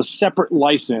 it's a separate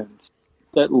license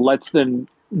that lets them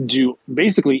do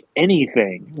basically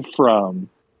anything from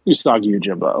Usagi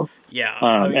Yojimbo. Yeah,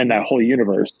 and that whole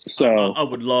universe. So I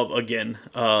would love again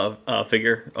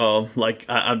figure. Like,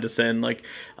 I'm just saying, like,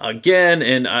 again,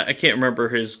 and I can't remember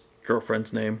his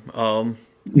girlfriend's name.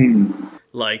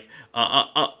 Like,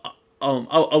 I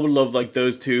would love, like,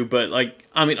 those two, but, like,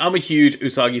 I mean, I'm a huge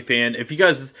Usagi fan. If you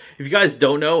guys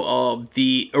don't know,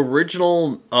 the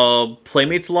original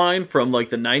Playmates line from, like,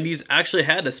 the 90s actually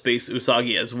had a Space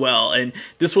Usagi as well, and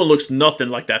this one looks nothing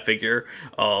like that figure.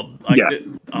 I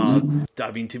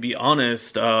mean, to be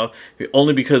honest,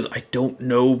 only because I don't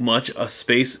know much of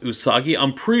Space Usagi.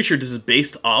 I'm pretty sure this is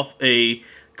based off a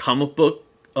comic book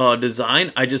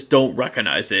design. I just don't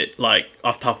recognize it, like,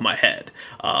 off the top of my head.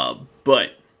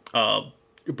 But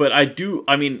I do.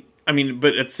 I mean,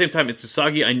 but at the same time, it's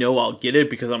Usagi. I know I'll get it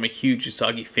because I'm a huge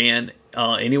Usagi fan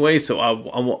anyway. So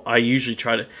I usually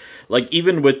try to, like,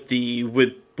 even with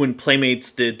when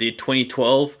Playmates did the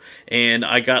 2012, and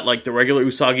I got, like, the regular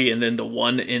Usagi and then the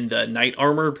one in the Knight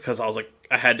armor, because I was like,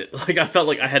 I felt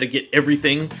like I had to get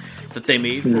everything that they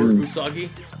made for Usagi.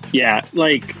 Yeah,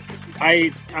 like,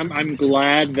 I'm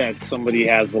glad that somebody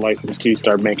has the license to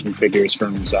start making figures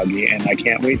from Usagi, and I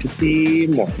can't wait to see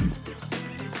more.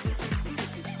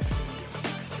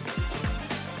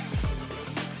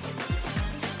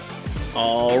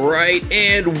 All right,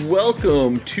 and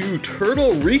welcome to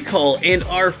Turtle Recall and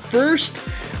our first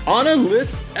On a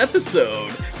List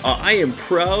episode. I am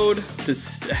proud to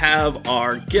have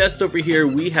our guest over here.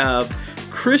 We have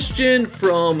Christian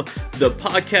from the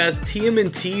podcast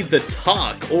TMNT The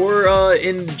Talk, or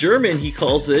in German he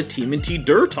calls it TMNT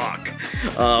Der Talk.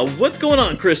 What's going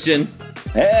on, Christian?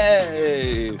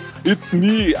 Hey, it's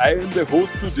me. I am the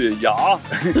host today, yeah?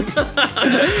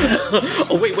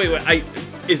 Oh, wait.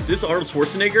 Is this Arnold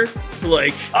Schwarzenegger?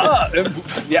 Like...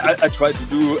 yeah, I tried to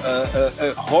do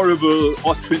a horrible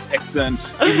Austrian accent,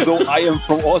 even though I am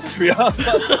from Austria.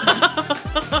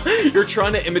 You're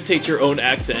trying to imitate your own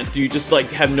accent. Do you just,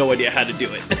 like, have no idea how to do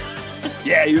it?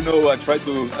 Yeah, you know, I try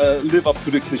to live up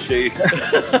to the cliche.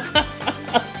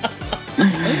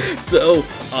 So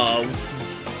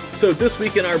this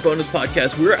week in our bonus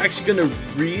podcast, we're actually going to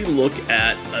re-look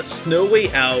at A Snow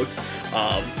Way Out,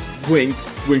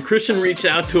 when Christian reached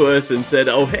out to us and said,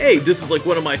 "Oh, hey, this is like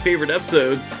one of my favorite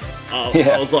episodes,"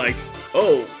 I was like,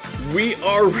 "Oh, we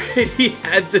already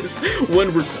had this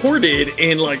one recorded,"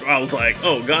 and like I was like,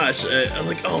 "Oh gosh," I'm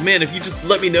like, "Oh man, if you just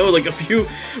let me know like a few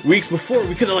weeks before,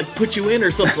 we could have like put you in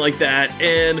or something like that."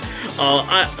 And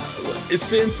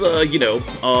since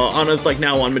Anna's like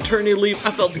now on maternity leave,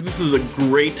 I felt like this is a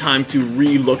great time to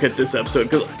re-look at this episode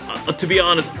because, to be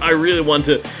honest, I really want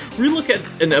to re-look at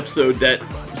an episode that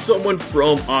someone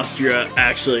from Austria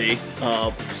actually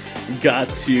got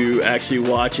to actually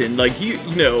watch, and like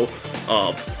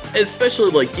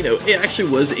especially like it actually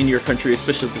was in your country,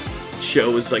 especially this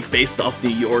show is like based off New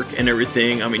York and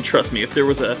everything. I mean, trust me, if there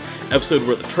was a episode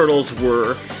where the Turtles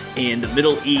were in the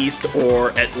Middle East or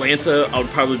Atlanta, I would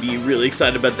probably be really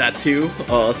excited about that too.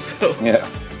 Yeah.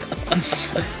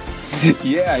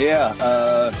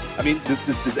 I mean,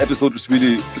 this episode was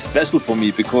really special for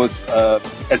me because,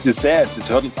 as you said, the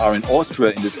Turtles are in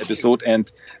Austria in this episode,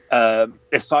 and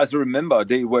as far as I remember,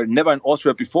 they were never in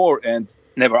Austria before and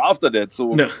never after that.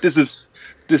 So no. This is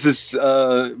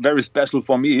very special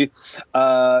for me,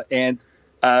 and.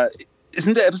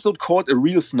 Isn't the episode called A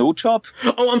Real Snow Job?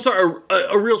 Oh, I'm sorry,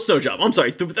 a Real Snow Job. I'm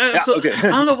sorry. Okay. I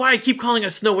don't know why I keep calling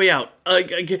it Snow Way Out.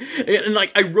 And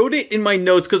I wrote it in my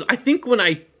notes because I think when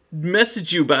I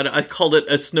messaged you about it, I called it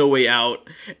A Snow Way Out,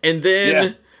 and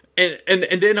then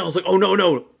and then I was like, oh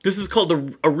no, this is called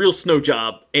a Real Snow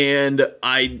Job, and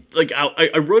I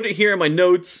wrote it here in my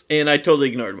notes, and I totally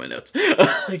ignored my notes.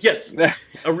 Yes,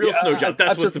 A Real Snow Job.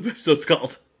 That's what the episode's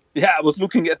called. Yeah, I was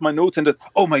looking at my notes and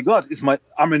oh my god,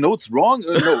 are my notes wrong?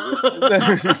 No.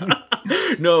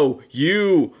 No,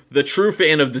 you, the true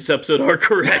fan of this episode, are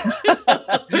correct.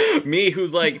 Me,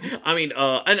 who's like, I mean,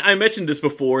 and I mentioned this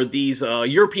before, these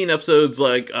European episodes,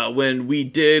 like when we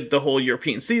did the whole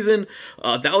European season,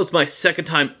 that was my second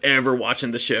time ever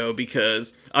watching the show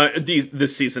because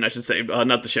this season, I should say,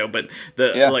 not the show, but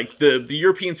the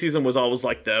European season was always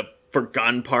like the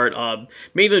forgotten part,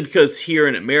 mainly because here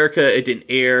in America it didn't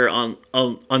air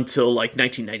until like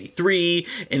 1993,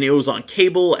 and it was on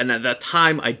cable, and at that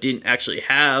time I didn't actually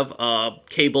have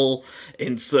cable,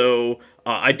 and so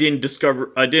I didn't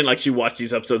actually watch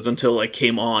these episodes until like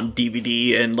came on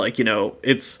DVD, and like it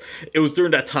was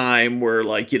during that time where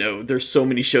like there's so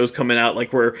many shows coming out,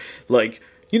 like where like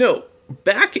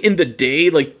back in the day,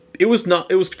 like it was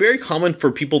very common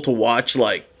for people to watch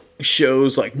like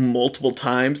shows like multiple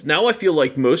times. Now I feel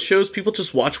like most shows people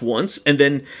just watch once and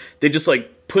then they just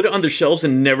like put it on their shelves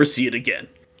and never see it again.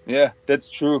 Yeah, that's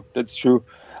true.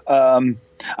 I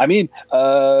mean,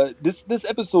 this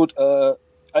episode,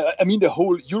 I mean, the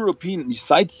whole European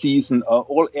side season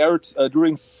all aired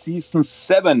during season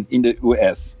 7 in the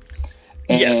US,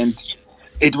 and yes.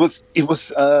 It was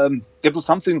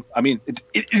something. I mean,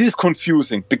 it is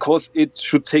confusing because it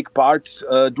should take part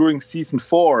during season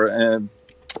 4.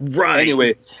 Right.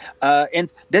 Anyway,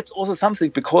 and that's also something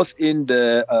because in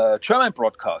the German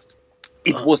broadcast,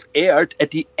 it was aired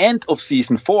at the end of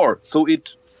season 4, so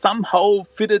it somehow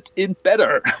fitted in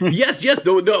better. Yes.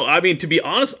 No. I mean, to be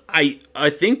honest, I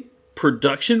think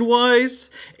production-wise,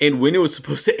 and when it was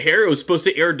supposed to air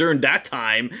during that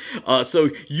time. So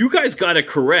you guys got it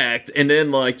correct, and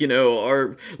then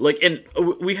and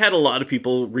we had a lot of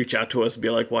people reach out to us and be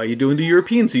like, "Why are you doing the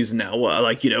European season now?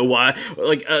 Why?"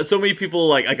 So many people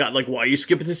why are you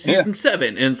skipping to season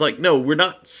 7? And it's like, no, we're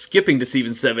not skipping to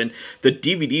season 7. The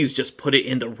DVDs just put it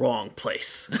in the wrong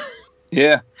place.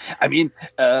 Yeah, I mean,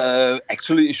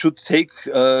 actually, it should take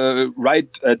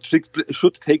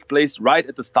place right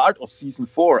at the start of season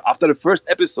 4, after the first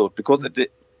episode, because at the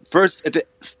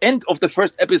end of the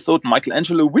first episode,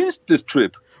 Michelangelo wins this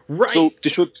trip. Right. So they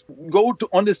should go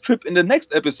on this trip in the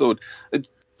next episode.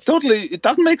 It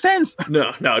doesn't make sense.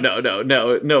 No.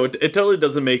 It totally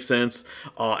doesn't make sense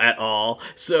at all.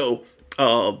 So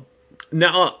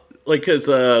now, like, because.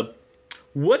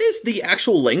 What is the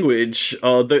actual language,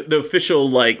 the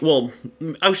official, I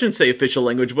shouldn't say official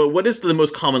language, but what is the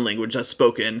most common language that's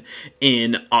spoken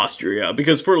in Austria?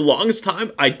 Because for the longest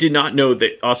time, I did not know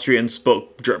that Austrians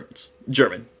spoke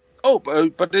German. Oh,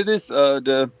 but it is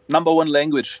the number one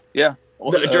language, yeah.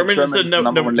 German is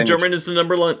the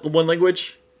number one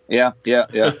language? Yeah.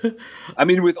 I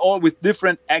mean, with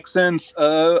different accents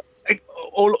all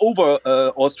over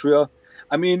Austria.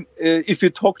 I mean, if you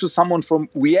talk to someone from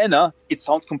Vienna, it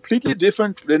sounds completely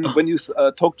different than when you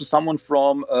talk to someone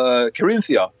from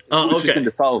Carinthia, which is in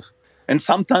the south. And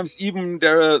sometimes even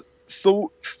there are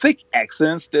so thick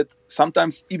accents that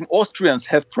sometimes even Austrians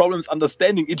have problems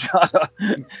understanding each other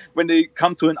when they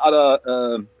come to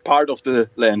another part of the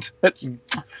land.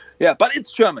 Yeah, but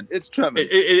it's German. It's German.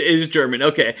 It is German.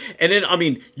 Okay. And then, I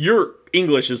mean,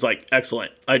 English is like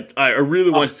excellent. I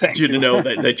really want you to know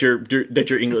that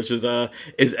your English is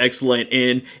excellent.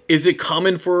 And is it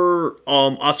common for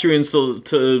Austrians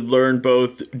to learn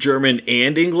both German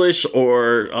and English,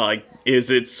 or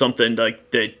is it something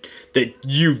like that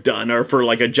you've done, or for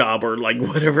like a job, or like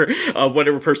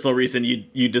whatever personal reason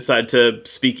you decide to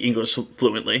speak English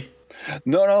fluently?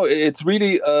 No, it's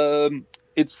really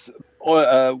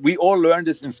we all learned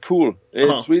this in school.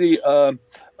 It's really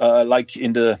like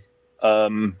in the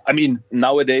I mean,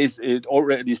 nowadays it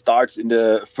already starts in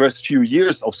the first few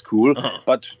years of school.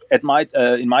 But at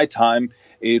in my time,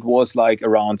 it was like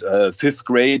around 5th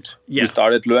grade. We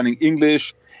started learning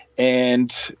English,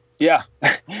 and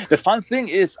the fun thing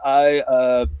is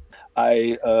I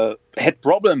had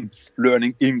problems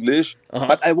learning English,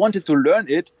 but I wanted to learn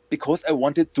it because I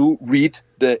wanted to read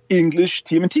the English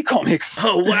TMNT comics.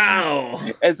 Oh, wow.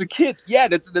 As a kid. Yeah,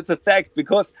 that's a fact,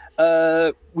 because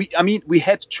we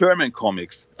had German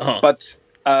comics, but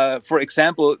for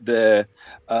example, the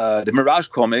Mirage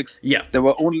comics, there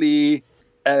were only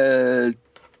 12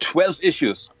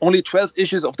 issues. Only 12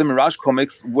 issues of the Mirage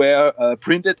comics were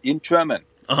printed in German.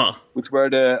 Which were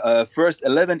the first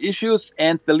 11 issues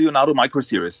and the Leonardo micro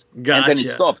series. Gotcha. And then it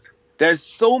stopped. There's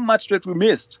so much that we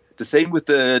missed. The same with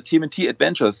the TMNT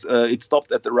Adventures. It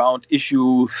stopped at around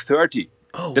issue 30.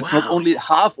 Oh, That's wow. not only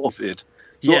half of it.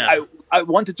 So I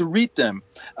wanted to read them.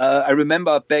 I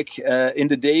remember back in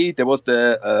the day, there was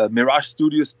the Mirage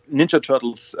Studios Ninja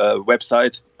Turtles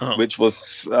website, which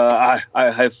was, I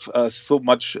have so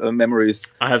much memories.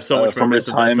 I have so much memories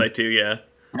of that site too, yeah.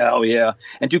 Oh, yeah.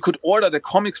 And you could order the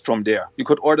comics from there. You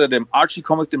could order the Archie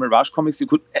comics, the Mirage comics. You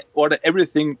could order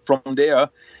everything from there.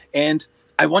 And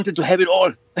I wanted to have it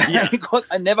all because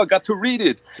I never got to read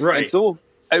it. Right. And so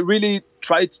I really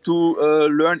tried to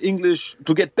learn English,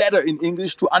 to get better in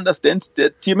English, to understand the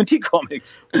TMNT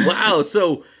comics. Wow.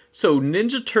 So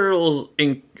Ninja Turtles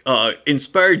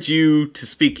inspired you to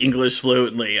speak English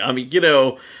fluently. I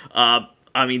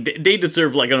mean, they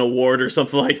deserve like an award or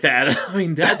something like that. I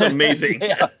mean, that's amazing.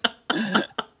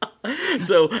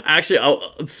 So actually,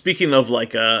 speaking of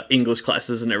like English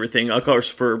classes and everything, of course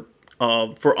for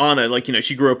Anna, like,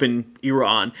 she grew up in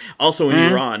Iran. Also in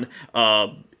Iran,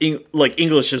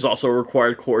 English is also a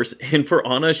required course. And for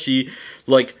Anna,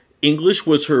 English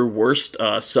was her worst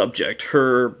subject.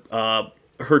 Her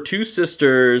two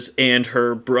sisters and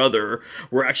her brother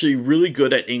were actually really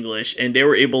good at English, and they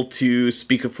were able to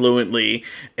speak it fluently.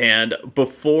 And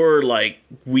before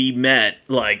we met,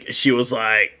 she was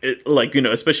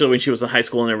especially when she was in high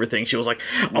school and everything, she was like,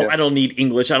 "Oh, I don't need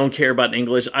English. I don't care about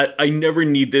English. I never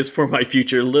need this for my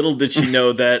future." Little did she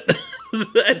know that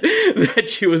that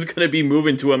she was going to be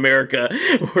moving to America,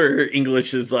 where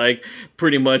English is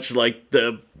pretty much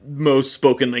the most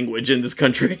spoken language in this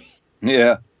country.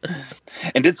 Yeah.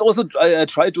 And it's also I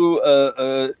try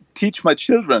to teach my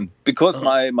children, because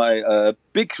my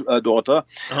big daughter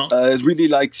is really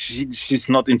she's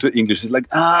not into English. She's like,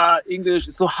 English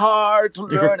is so hard to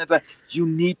learn. It's like, you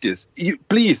need this.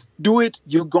 Please do it.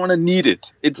 You're gonna need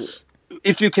it. It's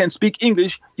if you can speak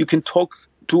English, you can talk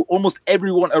to almost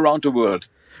everyone around the world.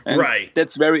 And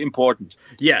that's very important.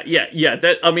 Yeah.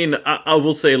 That, I mean, I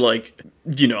will say,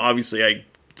 obviously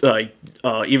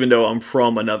even though I'm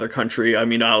from another country, I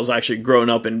mean, I was actually grown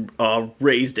up and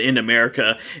raised in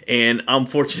America, and I'm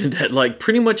fortunate that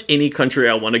pretty much any country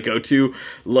I want to go to,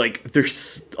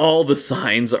 there's all the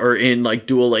signs are in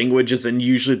dual languages, and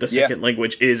usually the second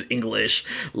language is English.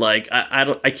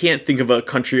 I can't think of a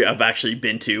country I've actually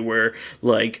been to where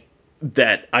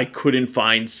that I couldn't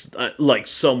find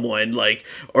someone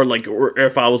or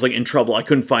if I was in trouble, I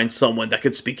couldn't find someone that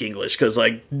could speak English, because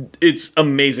it's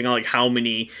amazing how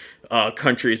many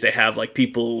countries they have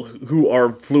people who are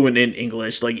fluent in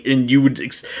English, and you would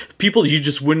people you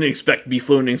just wouldn't expect to be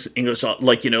fluent in English,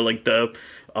 the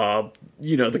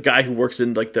guy who works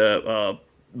in the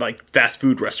fast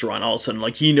food restaurant, all of a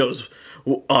sudden he knows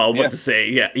what to say.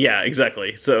 Yeah,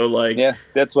 exactly. So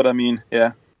that's what I mean.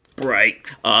 Yeah. Right.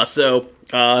 Let's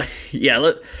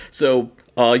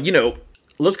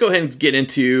go ahead and get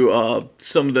into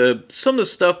some of the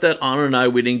stuff that Anna and I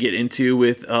we didn't get into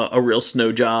with A Real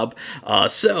Snow Job.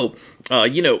 First,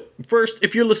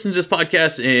 if you're listening to this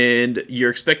podcast and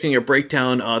you're expecting a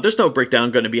breakdown, there's no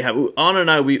breakdown going to be happening. Anna and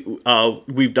I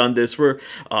we've done this.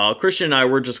 Christian and I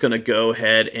we're just going to go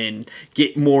ahead and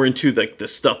get more into the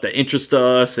stuff that interests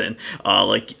us and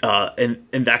and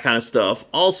that kind of stuff.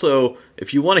 Also,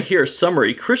 if you want to hear a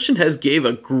summary, Christian has gave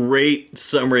a great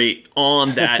summary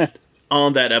on that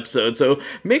on that episode. So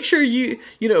make sure you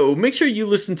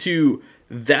listen to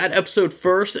that episode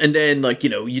first, and then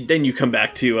you come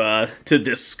back to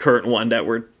this current one that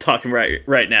we're talking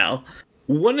right now.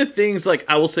 one of the things like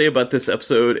I will say about this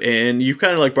episode, and you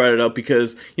kind of like brought it up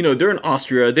because they're in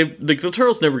Austria. They like the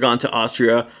turtles never gone to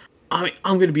Austria. I'm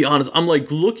gonna be honest. I'm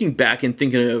like looking back and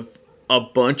thinking of a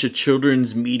bunch of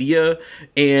children's media,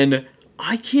 and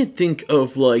I can't think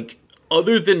of like,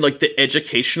 other than like the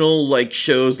educational like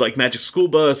shows like Magic School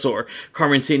Bus or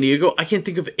Carmen Sandiego, I can't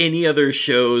think of any other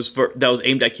shows that was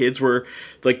aimed at kids where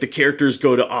like the characters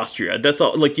go to Austria. That's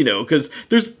all, like, because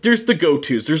there's the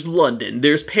go-tos, there's London,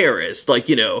 there's Paris, like,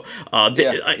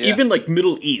 even like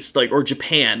Middle East, like, or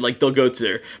Japan, like they'll go to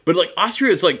there. But like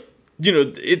Austria is like,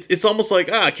 it's almost like,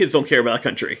 kids don't care about that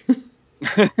country.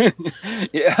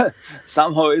 Yeah,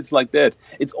 somehow it's like that.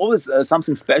 It's always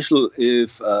something special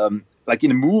if like in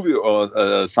a movie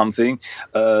or something,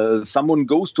 someone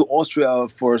goes to Austria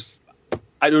for,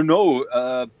 I don't know,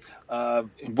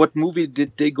 what movie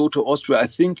did they go to Austria? I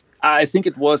think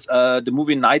it was the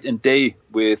movie Night and Day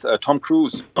with Tom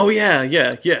Cruise. Oh yeah.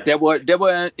 They were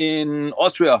in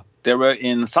Austria. They were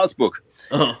in Salzburg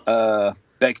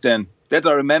back then. That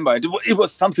I remember. It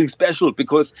was something special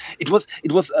because it was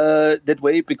that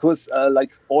way because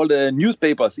like all the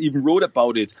newspapers even wrote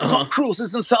about it. Tom Cruise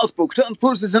is in Salzburg. Tom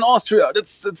Cruise is in Austria.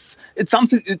 It's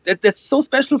something that's so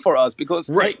special for us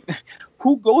because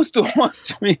who goes to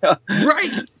Austria?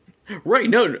 Right.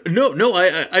 No.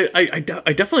 I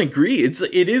definitely agree.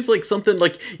 It is like something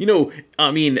like,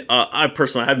 I mean, I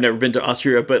personally have never been to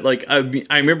Austria, but like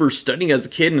I remember studying as a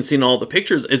kid and seeing all the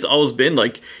pictures. It's always been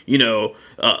like, it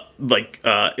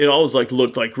always like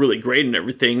looked like really great and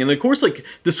everything. And of course, like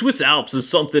the Swiss Alps is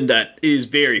something that is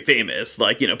very famous.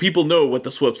 Like, people know what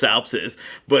the Swiss Alps is,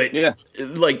 but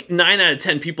like 9 out of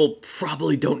 10 people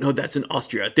probably don't know that's in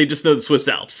Austria. They just know the Swiss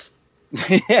Alps.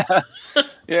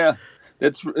 Yeah.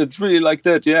 It's really like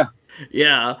that, yeah.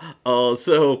 Yeah.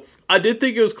 So I did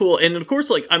think it was cool, and of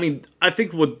course, like, I mean, I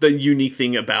think what the unique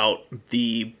thing about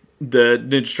the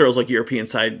Ninja Turtles like European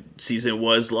side season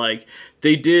was like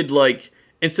they did like,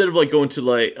 instead of like going to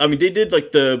like, I mean, they did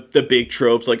like the big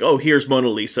tropes, like, oh, here's Mona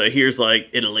Lisa, here's like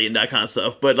Italy and that kind of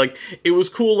stuff. But like it was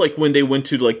cool like when they went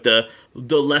to like the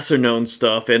lesser known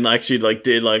stuff and actually like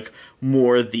did like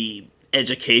more the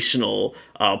educational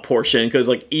portion, because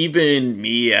like even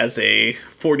me as a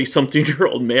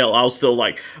 40-something-year-old male, I was still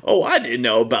like, oh, I didn't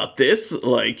know about this,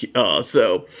 like I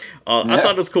thought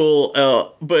it was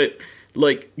cool, but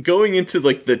like going into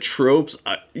like the tropes,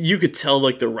 you could tell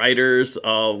like the writers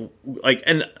like,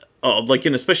 and like,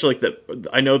 and especially like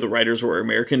I know the writers were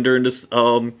American during this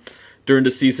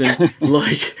season.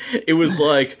 Like it was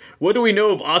like, what do we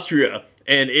know of Austria?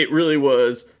 And it really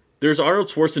was, there's Arnold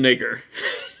Schwarzenegger.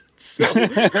 So we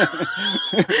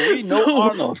know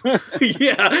Arnold.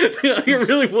 Yeah, it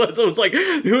really was. I was like,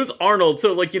 who's Arnold?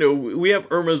 So like, we have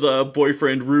Irma's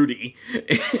boyfriend Rudy.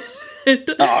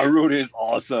 Rudy is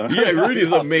awesome. Yeah, Rudy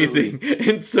is amazing.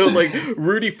 And so like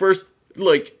Rudy first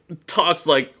like talks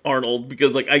like Arnold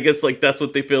because like I guess like that's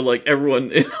what they feel like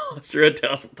everyone in Austria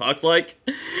talks like.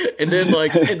 And then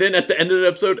like at the end of the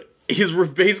episode, he's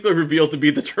basically revealed to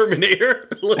be the Terminator.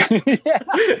 Like, yeah.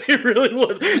 It really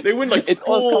was. They went like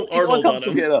full Arnold on him.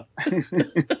 Together.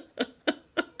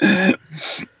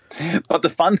 But the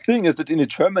fun thing is that in the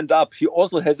German dub, he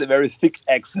also has a very thick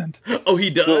accent. Oh, he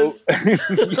does? So,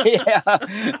 yeah.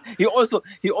 He also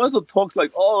talks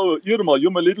like, oh, Irma,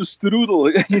 you're my little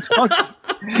strudel. He talks.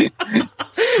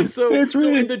 So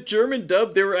in the German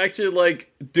dub, they were actually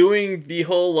like doing the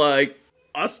whole like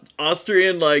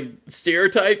Austrian like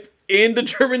stereotype in the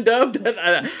German dub.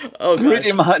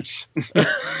 Pretty much.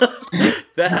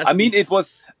 It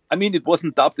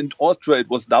wasn't dubbed in Austria, it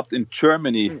was dubbed in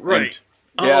Germany. Right.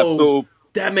 And, so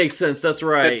that makes sense. That's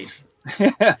right.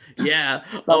 Yeah.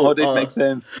 Somehow that makes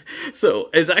sense. So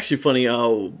it's actually funny.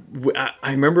 I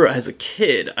remember as a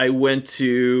kid, I went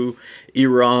to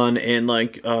Iran and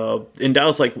like, and that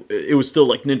was like, it was still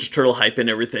like Ninja Turtle hype and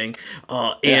everything.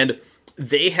 And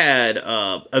they had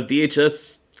a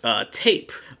VHS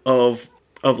tape of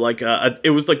like it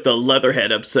was like the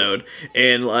Leatherhead episode,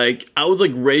 and like I was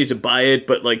like ready to buy it,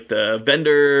 but like the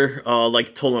vendor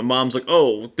like told my mom's like,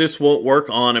 oh, this won't work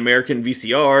on American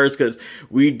VCRs because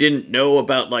we didn't know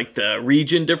about like the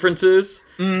region differences.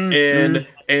 And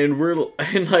we're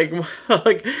like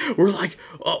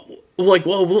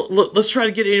well, let's try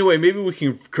to get it anyway. Maybe we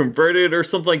can convert it or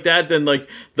something like that. Then like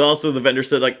the vendor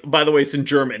said like, by the way, it's in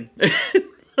German.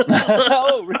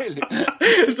 Oh, really?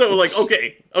 So we're like,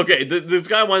 okay. This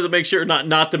guy wanted to make sure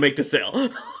not to make the sale.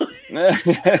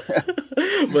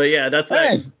 But yeah, that's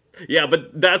like, yeah,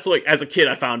 but that's like, as a kid,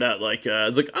 I found out like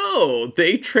it's like, oh,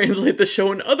 they translate the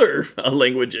show in other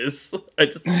languages.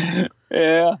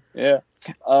 Yeah.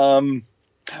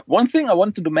 One thing I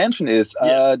wanted to mention is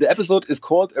the episode is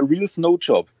called A Real Snow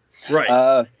Job.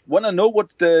 Right. Want to know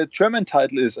what the German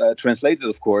title is translated,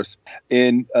 of course.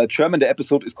 In German, the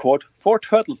episode is called Four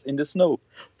Turtles in the Snow.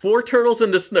 Four Turtles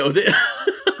in the Snow.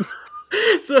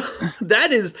 So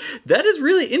that is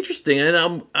really interesting,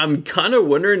 and I'm kind of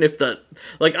wondering if that,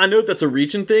 like, I know that's a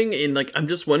region thing, and like I'm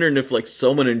just wondering if like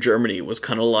someone in Germany was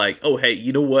kind of like, oh hey,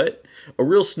 you know what, a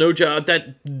real snow job,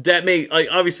 that may, like,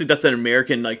 obviously that's an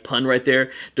American like pun right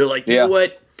there. They're like, you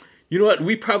know what,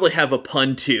 we probably have a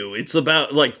pun too. It's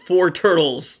about like four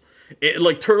turtles,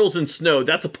 like turtles in snow.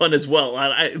 That's a pun as well.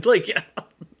 I like.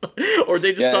 Or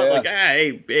they just thought like,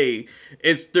 hey,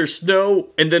 there's snow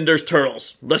and then there's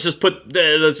turtles. Let's just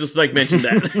like mention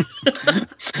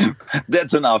that.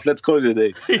 That's enough. Let's call it a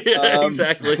day. Yeah,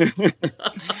 exactly.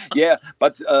 Yeah,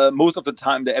 but most of the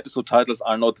time the episode titles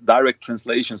are not direct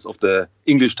translations of the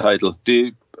English title.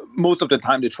 Most of the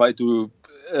time they try to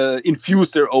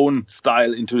infuse their own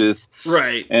style into this.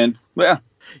 Right. And yeah.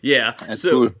 That's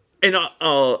so cool. And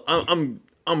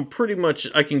I'm pretty much,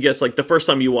 I can guess, like, the first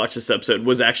time you watched this episode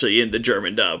was actually in the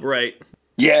German dub, right?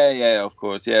 Yeah, of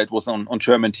course. Yeah, it was on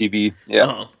German TV.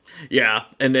 Yeah. Yeah.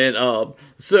 And then,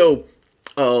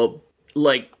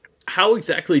 like, how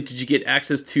exactly did you get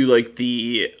access to, like,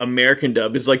 the American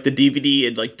dub? Is, like, the DVD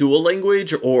in, like, dual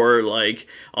language? Or, like,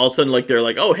 all of a sudden, like, they're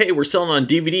like, oh, hey, we're selling on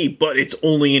DVD, but it's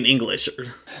only in English?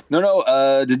 No,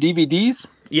 the DVDs...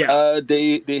 Yeah,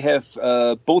 they have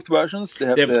both versions. They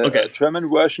have the German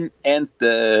version and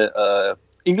the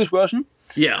English version.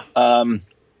 Yeah.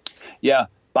 Yeah.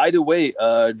 By the way,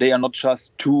 they are not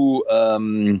just two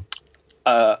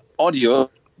audio.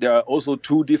 There are also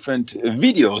two different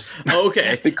videos.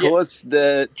 Okay. Because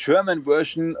the German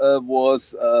version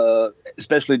was,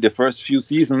 especially the first few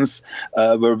seasons,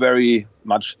 were very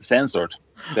much censored.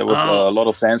 There was a lot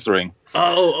of censoring.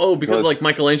 Because like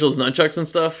Michelangelo's nunchucks and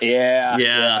stuff?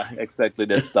 Yeah, exactly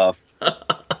that stuff. But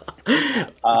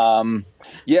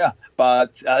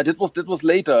that was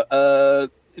later.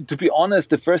 To be honest,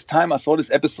 the first time I saw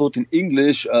this episode in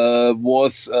English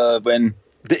was when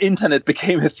the internet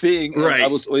became a thing. Right. And I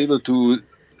was able to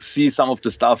see some of the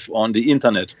stuff on the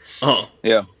internet. Oh.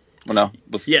 Yeah. When I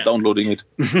was downloading it.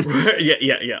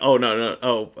 Yeah. Oh,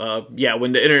 no.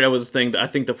 When the internet was a thing, I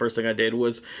think the first thing I did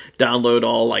was download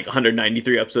all, like,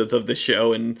 193 episodes of the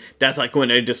show, and that's, like, when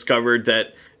I discovered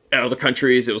that in other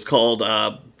countries it was called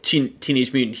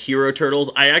Teenage Mutant Hero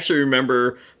Turtles. I actually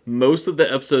remember most of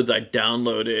the episodes I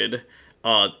downloaded,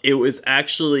 it was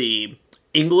actually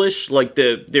English, like,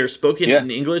 they're spoken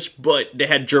in English, but they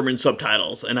had German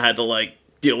subtitles, and I had to, like,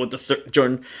 deal with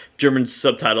the German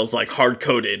subtitles, like,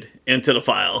 hard-coded into the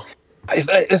file. I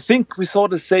think we saw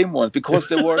the same one, because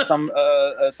there were some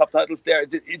subtitles there.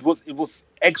 It was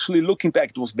actually, looking back,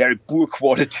 it was very poor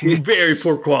quality. Very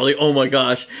poor quality. Oh my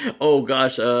gosh.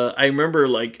 I remember,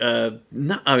 like, I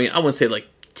want to say like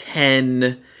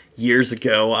 10 years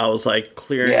ago, I was like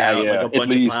clearing out like a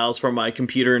bunch of files from my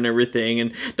computer and everything,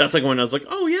 and that's like when I was like,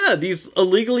 oh yeah, these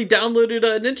illegally downloaded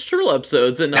Ninja Turtle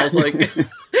episodes, and I was like,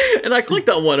 and I clicked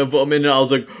on one of them, and I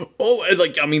was like, oh, and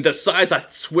like, I mean, the size, I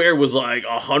swear, was like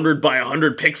 100 by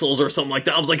 100 pixels or something like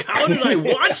that. I was like, how did I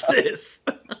watch this?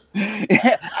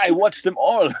 Yeah, I watched them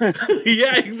all.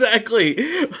 Yeah, exactly.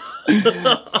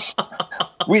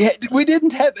 We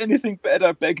didn't have anything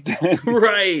better back then.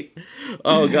 Right.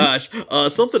 Oh gosh.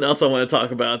 Something else I want to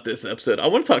talk about this episode. I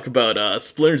want to talk about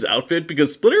Splinter's outfit,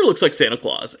 because Splinter looks like Santa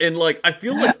Claus, and like I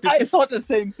feel like I thought the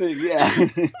same thing. Yeah.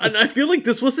 And I feel like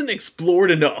this wasn't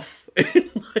explored enough.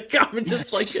 Like I'm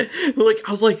just like I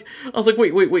was like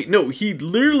wait, no, he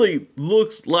literally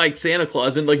looks like Santa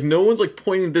Claus, and like no one's like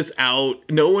pointing this out.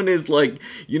 No one is like,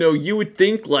 you would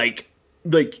think like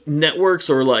networks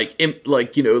or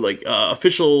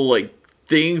official like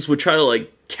things would try to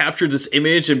like capture this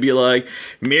image and be like,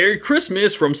 Merry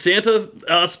Christmas from Santa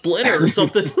Splinter or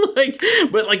something.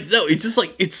 But no, it's just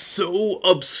like, it's so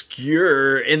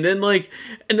obscure. And then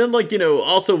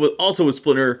also with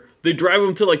Splinter, they drive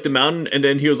him to like the mountain, and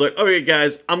then he was like, okay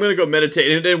guys, I'm gonna go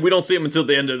meditate, and then we don't see him until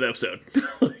the end of the episode.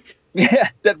 Yeah,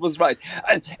 that was right.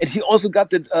 And he also got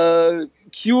that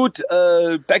cute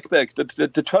backpack,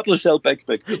 the turtle shell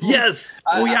backpack. Yes!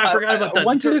 Oh yeah, I forgot about that.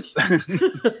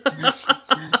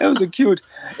 That was so cute.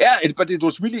 Yeah, but it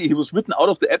was really, he was written out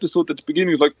of the episode at the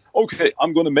beginning. Like, okay,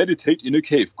 I'm going to meditate in a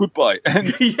cave. Goodbye.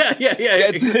 And yeah.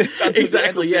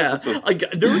 Exactly, yeah.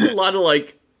 There was a lot of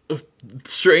like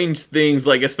strange things,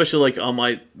 like especially like on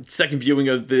my second viewing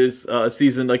of this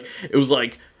season, like it was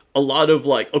like a lot of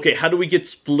like, okay, how do we get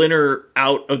Splinter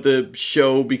out of the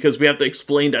show, because we have to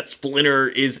explain that Splinter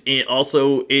is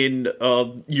also in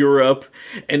Europe,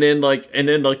 and then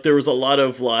there was a lot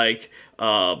of like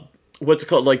what's it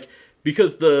called? Like,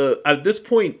 because at this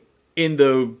point in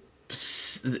the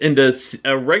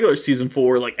regular season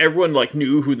 4, like everyone like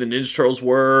knew who the Ninja Turtles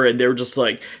were, and they were just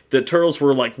like, the turtles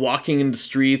were like walking in the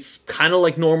streets kind of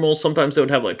like normal. Sometimes they would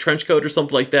have like trench coat or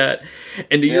something like that.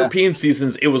 And the European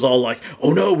seasons, it was all like,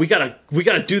 oh no, we gotta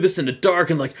do this in the dark,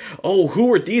 and like, oh,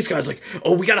 who are these guys? Like,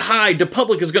 oh, we gotta hide, the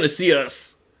public is gonna see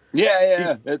us.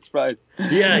 Yeah, that's right.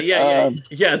 Yeah.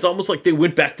 It's almost like they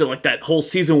went back to like that whole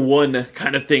season 1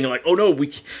 kind of thing. Like, oh no,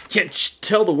 we can't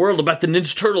tell the world about the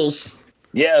Ninja Turtles.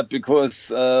 Yeah, because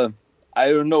I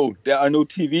don't know, there are no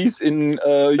TVs in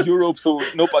Europe, so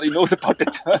nobody knows about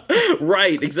it.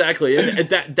 Right, exactly, and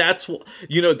that's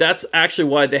actually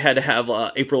why they had to have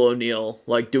April O'Neil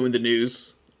like doing the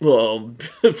news. Well,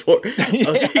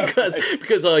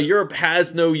 because Europe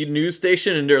has no news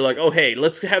station, and they're like, oh hey,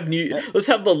 let's have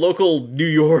the local New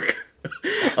York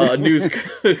news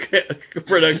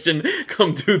production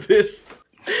come do this.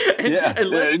 And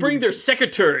let's bring their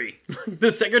secretary. The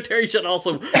secretary should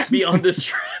also be on this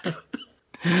trip.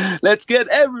 Let's get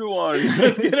everyone.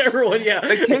 Yeah.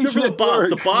 Except for the boss.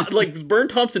 The boss, like, Vern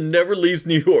Thompson never leaves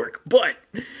New York, but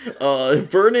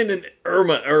Vernon and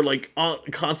Irma are like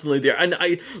constantly there. And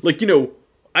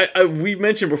we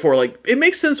mentioned before, like, it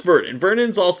makes sense.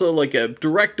 Vernon's also like a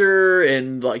director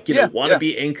and like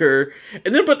wannabe anchor,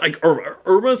 and then but like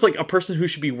Irma's like a person who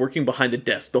should be working behind the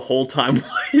desk the whole time.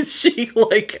 Why is she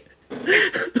like?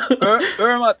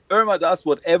 Irma does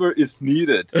whatever is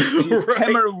needed. She's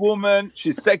camera woman.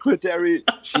 She's secretary.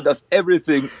 She does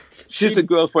everything. She's a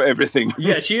girl for everything.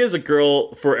 Yeah, she is a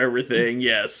girl for everything.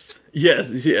 Yes,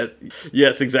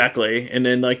 exactly. And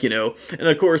then like and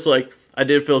of course like. I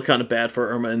did feel kind of bad for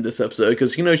Irma in this episode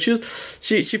because she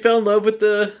fell in love with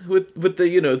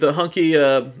the hunky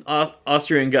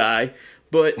Austrian guy,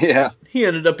 but he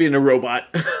ended up being a robot.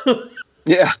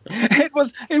 Yeah, it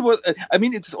was. I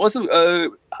mean, it's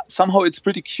also somehow it's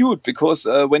pretty cute because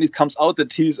when it comes out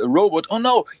that he's a robot, oh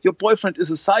no, your boyfriend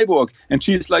is a cyborg, and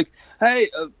she's like, hey,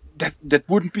 that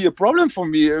wouldn't be a problem for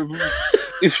me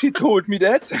if she told me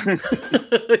that.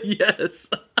 Yes.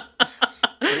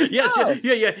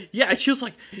 Yeah. She was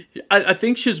like, I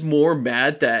think she's more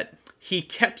mad that he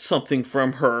kept something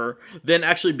from her than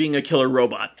actually being a killer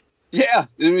robot. Yeah,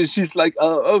 she's like,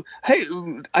 hey,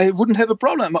 I wouldn't have a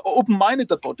problem. I'm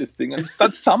open-minded about this thing, and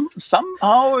that's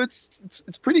somehow it's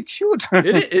pretty cute.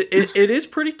 It is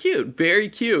pretty cute, very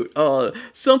cute.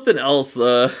 Something else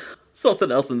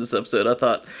in this episode I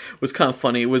thought was kind of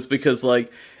funny was because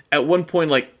like at one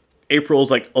point like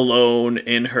April's like alone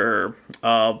in her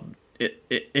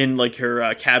in like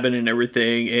her cabin and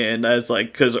everything, and as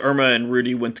like because Irma and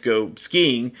Rudy went to go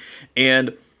skiing,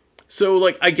 and so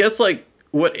like I guess like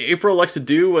what April likes to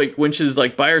do like when she's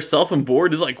like by herself and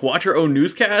bored is like watch her own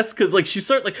newscasts, because like she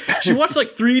watched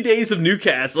like 3 days of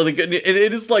newscasts, like, and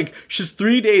it is like she's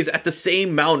 3 days at the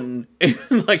same mountain, and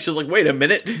like she's like, wait a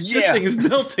minute, this thing is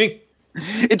melting.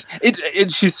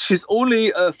 She's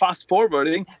only fast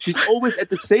forwarding. She's always at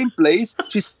the same place.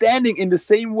 She's standing in the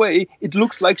same way. It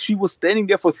looks like she was standing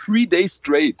there for 3 days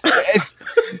straight.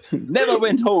 Never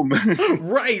went home.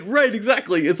 Right,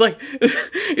 exactly. It's like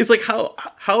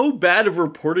how bad of a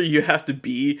reporter you have to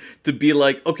be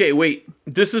like, okay, wait,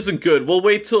 this isn't good. We'll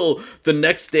wait till the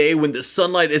next day when the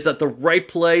sunlight is at the right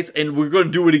place, and we're going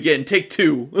to do it again. Take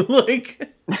 2.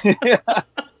 Like.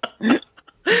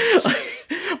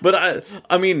 But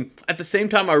I mean, at the same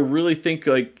time, I really think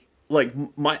like in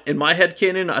my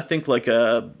headcanon, I think like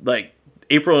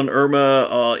April and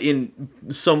Irma, in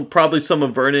probably some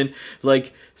of Vernon,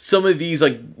 like some of these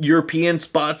like European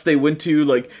spots they went to,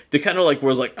 like they kind of like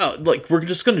was like, oh, like we're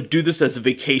just gonna do this as a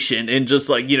vacation and just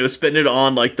like spend it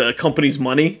on like the company's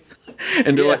money.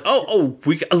 And they're like,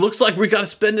 looks like we gotta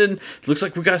spend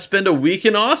a week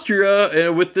in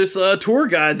Austria with this tour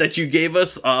guide that you gave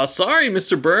us. Sorry,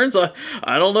 Mr. Burns,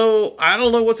 I don't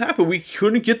know what's happened. We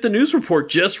couldn't get the news report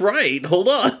just right. Hold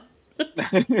on.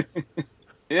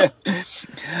 Yeah.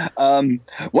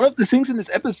 One of the things in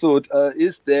this episode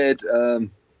is that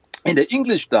in the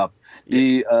English dub,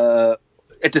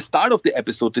 at the start of the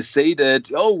episode, they say that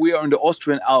we are in the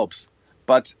Austrian Alps.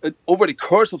 But over the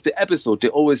course of the episode, they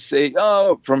always say,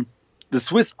 from the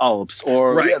Swiss Alps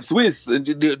or Swiss.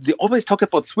 They always talk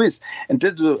about Swiss. And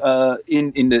that,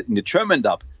 in the German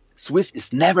dub, Swiss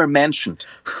is never mentioned.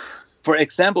 For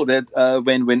example, that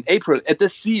when April, at the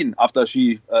scene after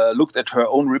she looked at her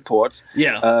own reports,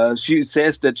 she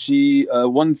says that she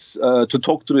wants to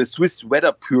talk to the Swiss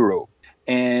Weather Bureau.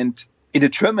 And in the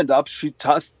German dub, she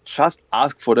just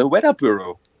asked for the Weather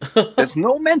Bureau. There's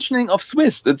no mentioning of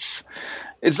Swiss. It's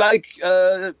like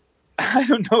I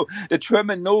don't know. The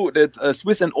German know that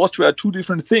Swiss and Austria are two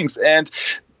different things, and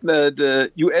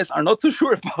the US are not so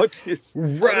sure about this.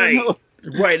 Right.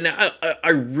 Right. Now, I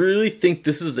really think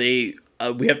this is we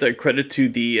have to credit to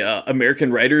the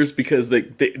American writers, because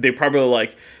they probably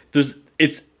like,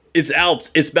 it's Alps,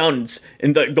 it's mountains,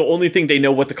 and the only thing they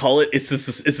know what to call it is the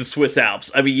Swiss Alps.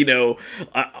 I mean,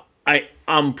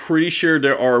 I'm pretty sure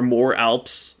there are more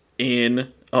Alps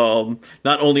in not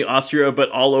only Austria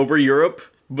but all over Europe.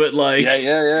 But like,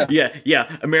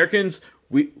 yeah. Americans,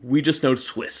 we just know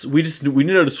Swiss. We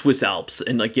know the Swiss Alps,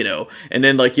 and like, and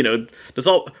then like, that's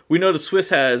all we know. The Swiss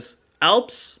has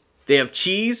Alps. They have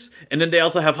cheese, and then they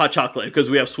also have hot chocolate, because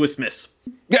we have Swiss Miss.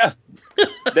 Yeah,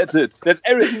 that's it. That's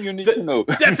everything you need to know.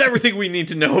 That's everything we need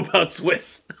to know about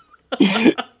Swiss.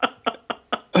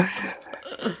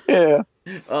 Yeah.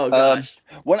 Oh gosh.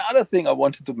 One other thing I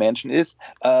wanted to mention is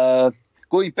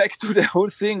going back to the whole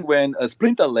thing when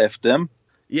Splinter left them.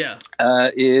 Yeah.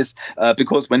 Is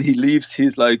because when he leaves,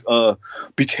 he's like,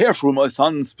 "Be careful, my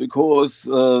sons, because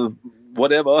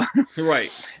whatever."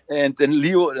 Right. And then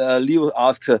Leo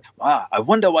asks her, I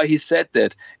wonder why he said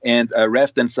that. And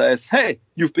Rev then says, "Hey,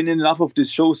 you've been in enough of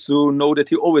this show to know that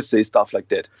he always says stuff like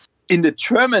that." In the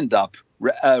German dub,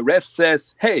 Rev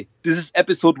says, "Hey, this is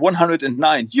episode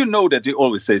 109. You know that he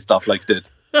always says stuff like that."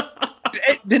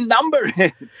 The number.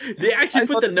 They actually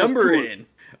put the number in.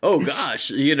 Oh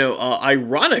gosh,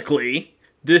 ironically,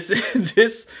 this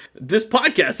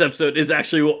podcast episode is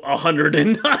actually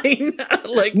 109.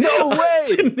 Like, no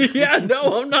way. Yeah,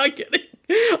 no, I'm not kidding.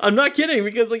 I'm not kidding,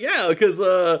 because like, yeah, because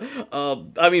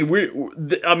I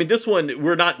mean this one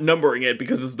we're not numbering it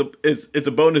because it's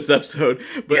a bonus episode,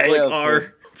 but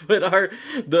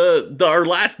our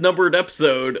last numbered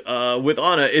episode with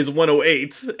Anna is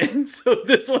 108, and so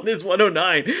this one is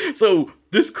 109. So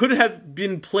this could have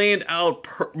been planned out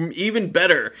even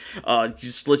better.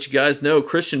 Just to let you guys know,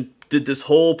 Christian did this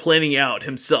whole planning out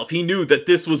himself. He knew that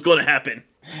this was going to happen.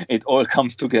 It all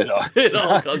comes together. It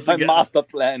all comes together. My master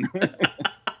plan.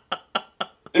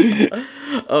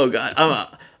 Oh god,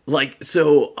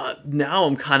 now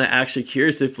I'm kind of actually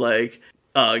curious if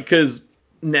because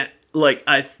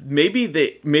maybe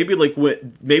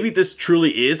this truly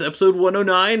is episode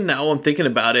 109. Now I'm thinking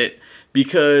about it,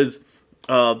 because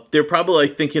they're probably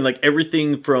like thinking like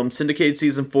everything from syndicated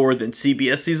season 4, then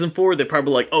CBS season 4. They're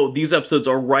probably like, oh, these episodes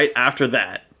are right after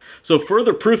that. So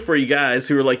further proof for you guys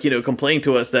who are like, complaining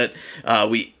to us that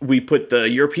we put the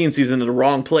European season in the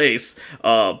wrong place.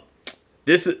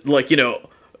 This is like,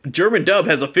 German dub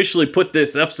has officially put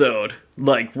this episode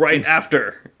like right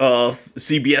after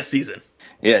CBS season.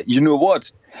 Yeah, you know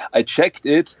what? I checked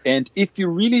it, and if you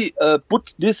really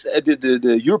put this at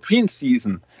the European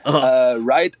season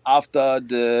right after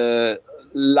the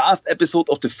last episode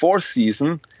of the 4th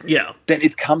season, yeah, then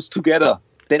it comes together.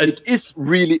 Then it is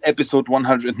really episode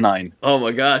 109. Oh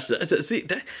my gosh!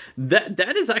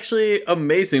 That is actually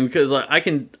amazing, because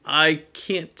I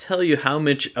can't tell you how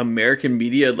much American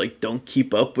media like don't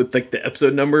keep up with like the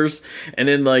episode numbers, and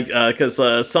then like because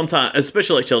sometimes,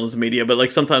 especially like children's media, but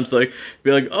like sometimes like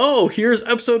be like, oh, here's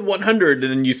episode 100,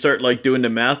 and then you start like doing the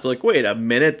math, like, wait a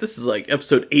minute, this is like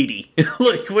episode 80.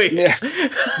 Like, wait. Yeah.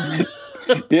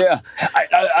 Yeah,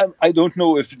 I don't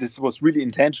know if this was really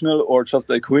intentional or just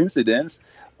a coincidence,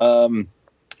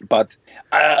 but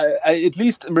I at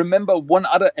least remember one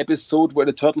other episode where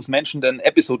the Turtles mentioned an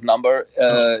episode number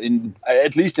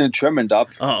at least in the German dub.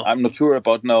 I'm not sure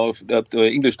about now the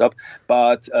English dub,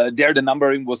 but there the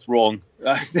numbering was wrong.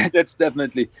 That's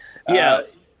definitely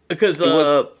because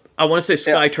I want to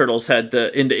say Sky Turtles had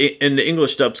in the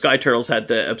English dub. Sky Turtles had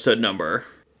the episode number.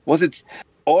 Was it?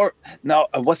 Or now,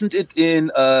 wasn't it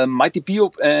in Mighty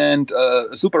Bebop and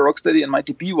Super Rocksteady and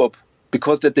Mighty Bebop?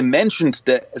 Because that they mentioned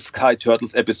the Sky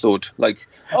Turtles episode. Like,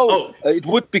 it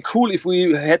would be cool if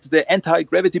we had the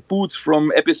anti-gravity boots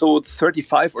from episode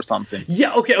 35 or something.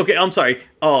 Yeah, okay, I'm sorry.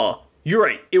 You're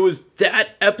right. It was that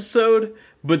episode,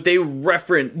 but they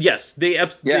referenced, they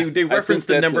referenced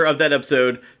the number of that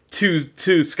episode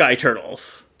to Sky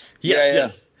Turtles.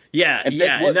 Yes. Yeah.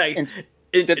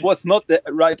 That was not the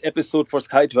right episode for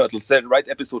Sky Turtles, the right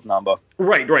episode number.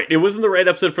 Right. It wasn't the right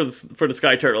episode for the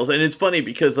Sky Turtles, and it's funny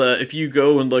because if you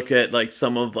go and look at like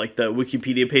some of like the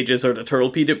Wikipedia pages or the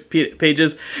Turtlepedia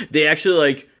pages, they actually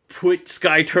like put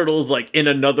Sky Turtles like in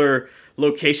another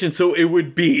location, so it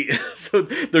would be. So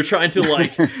they're trying to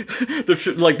like,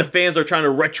 like the fans are trying to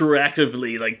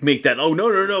retroactively like make that. Oh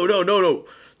no.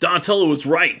 Donatello was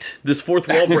right. This fourth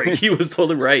wall break, he was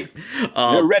totally right.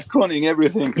 Retconning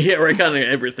everything. Yeah, retconning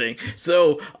everything.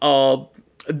 So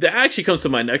that actually comes to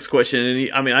my next question.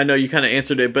 And I mean, I know you kind of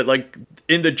answered it, but like,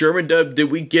 in the German dub, did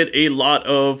we get a lot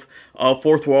of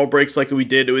fourth wall breaks like we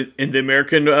did in the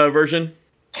American version?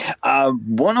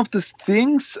 One of the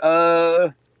things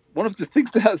that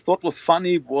I thought was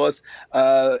funny was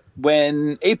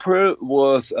when April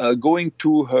was going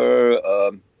to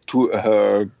her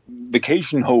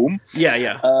vacation home.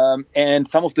 And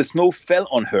some of the snow fell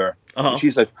on her. And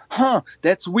she's like,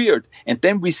 that's weird. And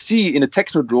then we see in a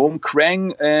Technodrome,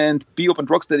 Krang and Bebop and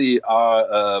Rocksteady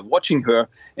are watching her.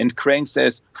 And Krang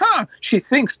says, she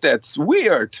thinks that's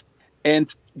weird.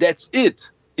 And that's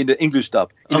it in the English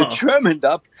dub. In the German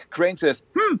dub, Krang says,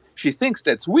 she thinks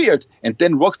that's weird. And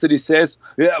then Rocksteady says,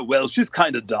 yeah, well, she's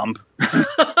kind of dumb.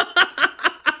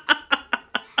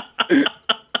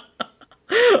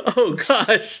 Oh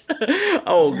gosh.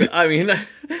 I mean,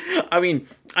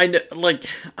 I know, like,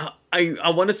 I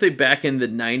want to say back in the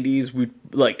 90s, we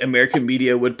like American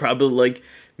media would probably like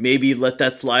maybe let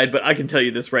that slide, but I can tell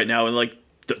you this right now in like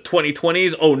the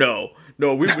 2020s, oh no,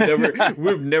 we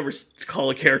would never call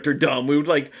a character dumb. We would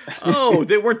like, oh,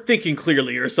 they weren't thinking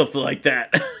clearly or something like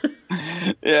that.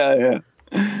 Yeah.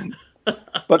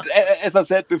 But as I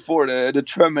said before, the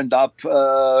German dub,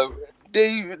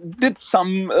 they did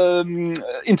some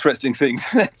interesting things.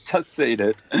 Let's just say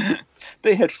that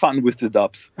they had fun with the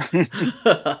dubs.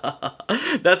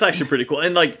 That's actually pretty cool.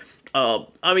 And like,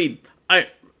 I mean,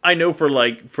 I know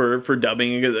for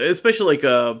dubbing, especially like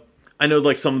I know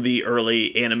like some of the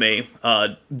early anime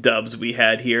dubs we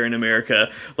had here in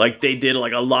America, like they did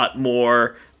like a lot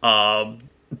more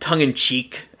tongue in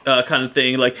cheek. Kind of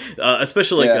thing, like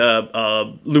especially like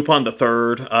Lupin the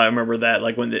Third. I remember that,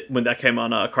 like when that came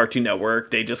on Cartoon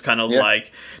Network, they just kind of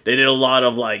like they did a lot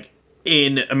of like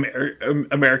in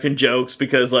American jokes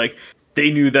because like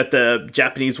they knew that the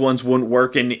Japanese ones wouldn't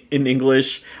work in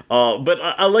English. But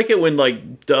I like it when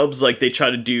like dubs like they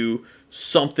try to do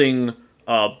something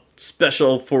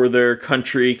special for their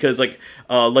country because like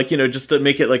you know, just to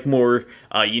make it like more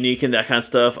unique and that kind of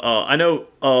stuff. I know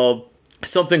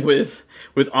something with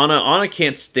Anna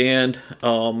can't stand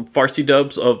Farsi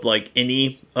dubs of like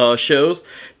any shows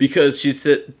because she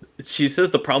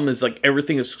says the problem is like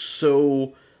everything is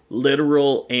so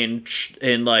literal and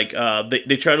like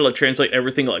they try to like translate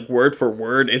everything like word for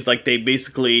word. It's like they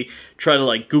basically try to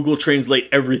like Google translate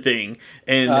everything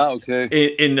and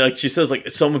and like she says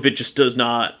like some of it just does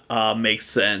not make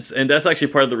sense, and that's actually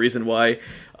part of the reason why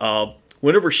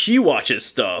whenever she watches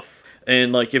stuff.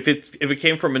 And like if it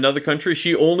came from another country,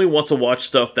 she only wants to watch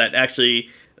stuff that actually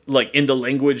like in the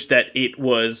language that it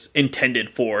was intended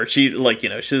for. She like, you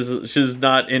know, she's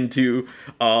not into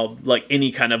like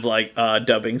any kind of like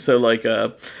dubbing. So like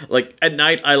at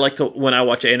night I like to, when I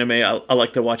watch anime, I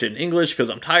like to watch it in English because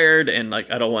I'm tired and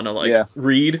like I don't want to like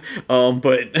read.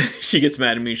 But she gets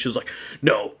mad at me. She's like,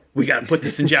 "No, we gotta put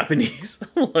this in Japanese."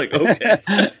 I'm like,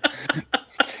 okay.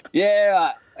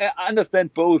 Yeah, I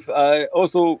understand both.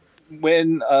 Also,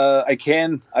 when I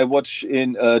can, I watch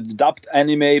in dubbed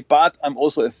anime, but I'm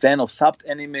also a fan of subbed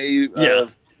anime.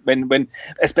 When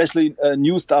especially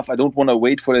new stuff, I don't want to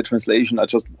wait for the translation. I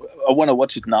want to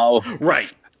watch it now.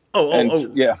 Right.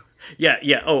 Yeah.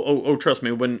 Oh, trust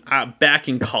me. When back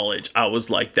in college, I was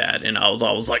like that, and I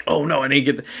was like, oh no, I need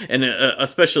to get. And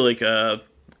especially like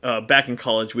back in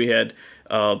college, we had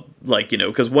like, you know,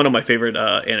 because one of my favorite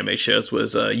anime shows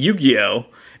was Yu-Gi-Oh!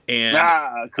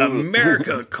 And cool.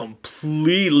 America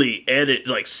completely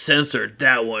censored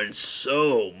that one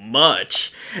so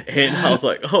much. And I was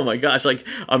like, oh my gosh. Like,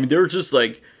 I mean, there were just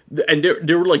like, and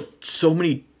there were like so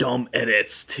many dumb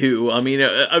edits too. I mean,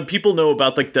 people know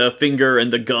about like the finger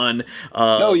and the gun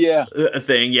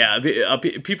thing. Yeah.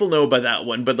 People know about that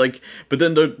one. But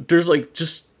then there's like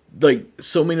just like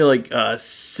so many like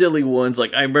silly ones.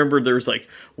 Like I remember there was like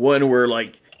one where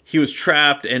like, he was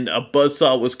trapped and a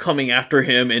buzzsaw was coming after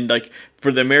him, and like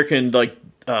for the American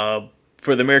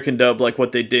dub, like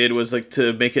what they did was like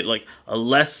to make it like a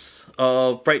less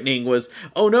frightening was,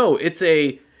 oh no, it's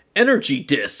a energy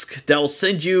disc that will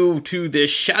send you to this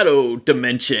shadow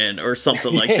dimension or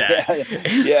something like that.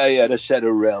 The shadow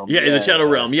realm. The shadow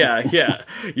realm. Yeah.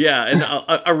 And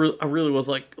I really was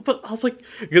like, but I was like,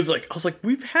 because like I was like,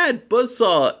 we've had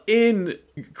buzzsaw in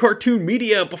cartoon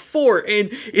media before, and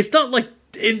it's not like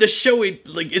in the show, it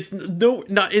like it's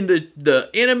not in the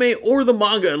anime or the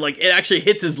manga. Like it actually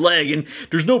hits his leg, and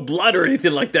there's no blood or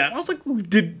anything like that. I was like,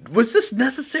 was this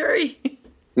necessary?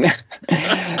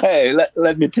 Hey,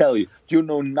 let me tell you, you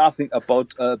know nothing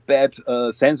about bad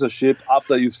censorship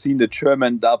after you've seen the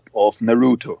German dub of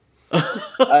Naruto.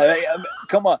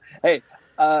 Come on, hey,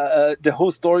 the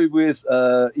whole story with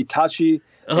Itachi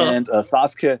and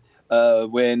Sasuke,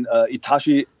 when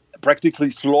Itachi practically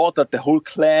slaughtered the whole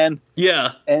clan.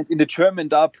 Yeah. And in the German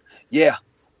dub, yeah,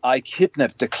 I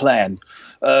kidnapped the clan.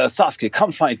 Sasuke,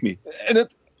 come find me. And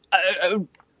it,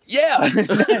 yeah.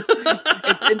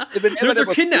 They're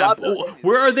kidnapped.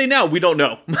 Where are they now? We don't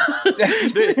know.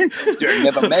 They're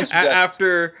never mentioned.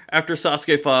 After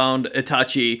Sasuke found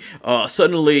Itachi,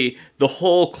 suddenly the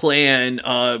whole clan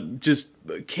just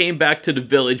came back to the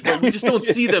village, but we just don't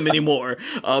see them anymore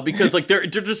because like they're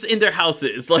just in their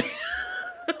houses, like.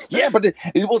 Yeah, but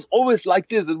it was always like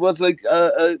this. It was like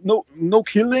no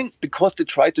killing because they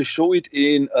tried to show it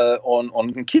in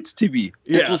on kids TV.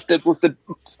 That was the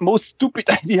most stupid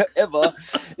idea ever.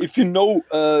 If you know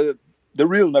the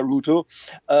real Naruto,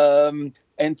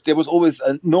 and there was always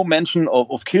no mention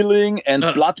of killing, and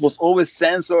blood was always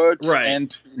censored. Right.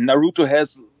 And Naruto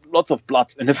has lots of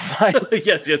blood in the fight.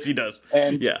 yes, he does.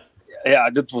 And yeah,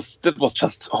 that was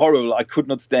just horrible. I could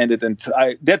not stand it, and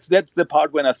that's the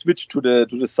part when I switched to the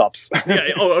subs. Yeah.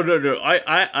 Oh no.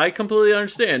 I completely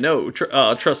understand. No,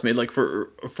 trust me. Like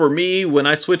for me, when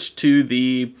I switched to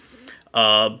the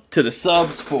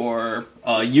subs for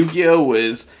Yu-Gi-Oh,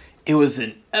 it was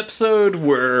an episode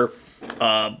where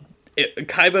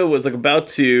Kaiba was like about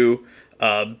to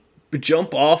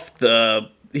jump off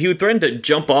he would threaten to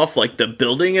jump off like the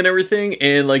building and everything,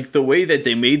 and like the way that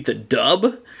they made the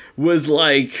dub was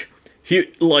like he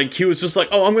was just like,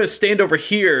 oh, I'm gonna stand over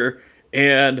here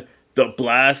and the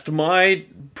blast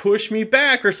might push me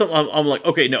back or something. I'm like,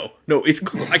 okay, no,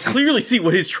 I clearly see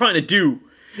what he's trying to do,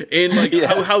 and like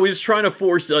how he's trying to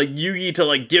force like Yugi to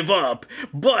like give up,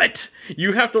 but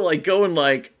you have to like go and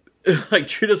like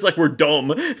treat us like we're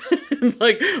dumb. And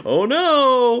like, oh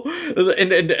no,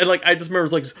 and like I just remember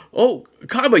like, oh,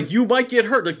 Kaiba, you might get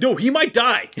hurt. Like, no, he might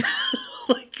die.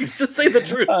 Like, just say the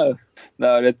truth.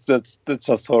 No, that's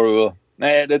just horrible.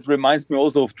 That reminds me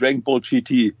also of Dragon Ball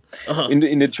GT. Uh-huh.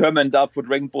 In the German dub for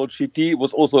Dragon Ball GT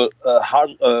was also a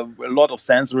lot of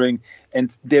censoring,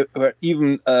 and they were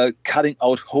even cutting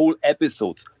out whole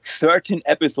episodes. 13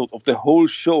 episodes of the whole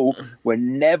show were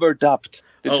never dubbed.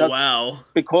 Wow!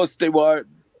 Because they were,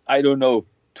 I don't know,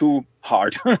 too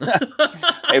hard.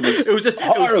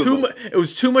 It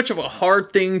was too much of a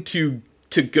hard thing to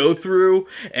go through,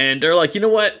 and they're like, you know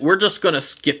what, we're just gonna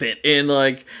skip it. And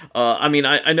like I mean,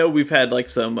 I know we've had like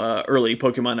some early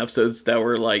Pokemon episodes that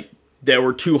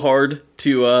were too hard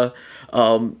to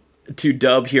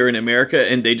dub here in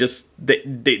America, and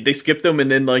they skip them,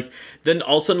 and then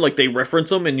all of a sudden like they reference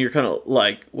them, and you're kind of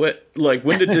like, what, like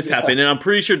when did this happen? And I'm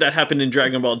pretty sure that happened in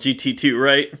Dragon Ball GT too,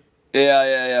 right?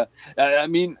 Yeah. I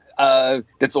mean,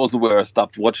 that's also where I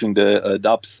stopped watching the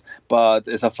dubs. But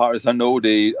as far as I know,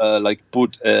 they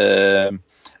put a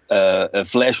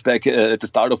flashback at the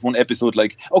start of one episode,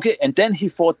 like, okay, and then he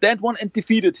fought that one and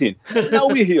defeated him. Now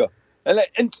we're here.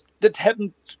 And that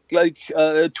happened like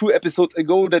 2 episodes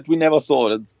ago that we never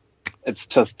saw. It's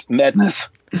just madness.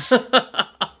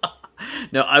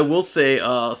 Now, I will say,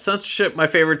 censorship, my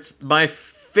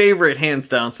favorite hands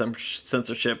down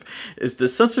censorship is the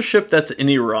censorship that's in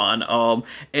Iran.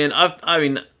 And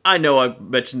I know I've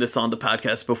mentioned this on the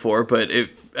podcast before, but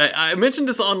if I mentioned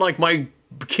this on like my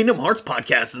Kingdom Hearts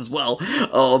podcast as well.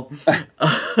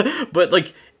 But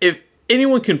like, if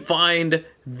anyone can find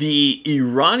the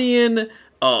Iranian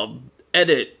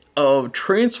edit of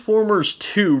Transformers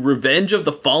 2 Revenge of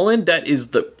the Fallen, that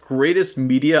is the greatest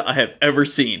media I have ever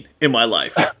seen in my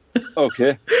life.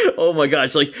 Okay. Oh my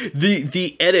gosh, like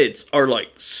the edits are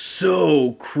like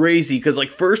so crazy, because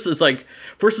like first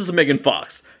is Megan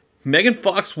Fox. Megan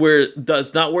Fox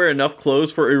does not wear enough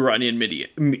clothes for Iranian media.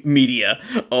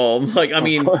 Like, I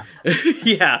mean,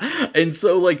 yeah. And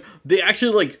so like they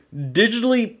actually like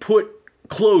digitally put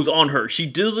clothes on her. She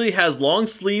digitally has long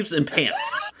sleeves and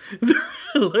pants.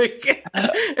 Like,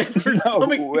 and her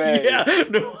stomach, way. Yeah,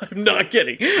 no, I'm not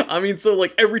kidding. I mean, so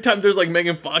like every time there's like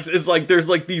Megan Fox, it's like there's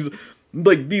like these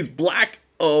black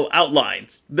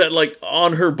outlines that like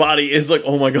on her body is like,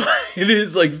 oh my god, it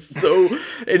is like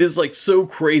so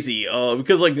crazy.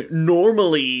 Because like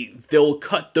normally they'll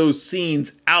cut those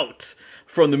scenes out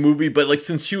from the movie, but like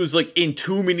since she was like in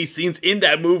too many scenes in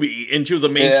that movie and she was a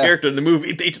main character in the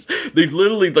movie, they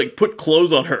literally like put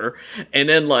clothes on her, and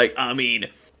then like, I mean,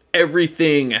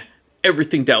 everything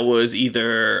that was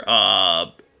either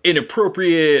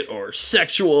inappropriate or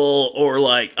sexual or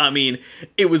like, I mean,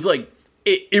 it was like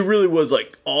it really was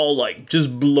like all like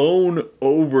just blown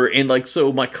over, and like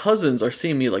so my cousins are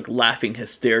seeing me like laughing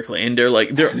hysterically, and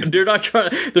they're not trying,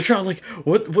 they're trying like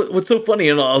what's so funny,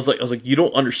 and I was like you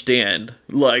don't understand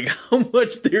like how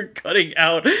much they're cutting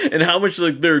out and how much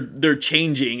like they're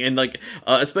changing, and like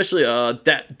especially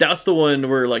that's the one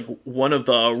where like one of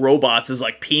the robots is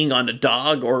like peeing on a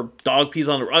dog, or dog pees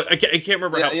on the I can't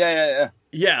remember how.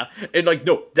 Yeah, and like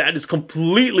no, that is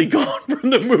completely gone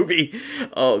from the movie.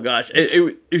 Oh gosh,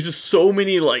 it was just so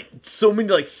many like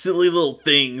silly little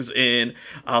things, and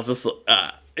I was just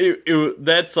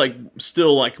that's like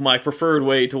still like my preferred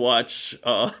way to watch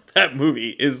that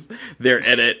movie is their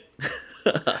edit.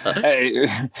 Hey,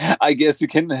 I guess you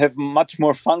can have much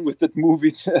more fun with that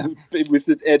movie with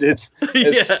that edit.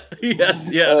 Yeah.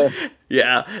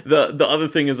 The other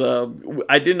thing is,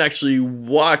 I didn't actually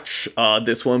watch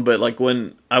this one, but like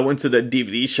when I went to the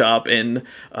DVD shop, and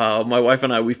my wife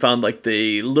and we found like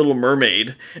the Little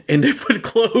Mermaid, and they put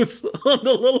clothes on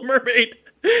the Little Mermaid.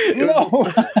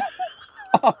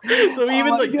 So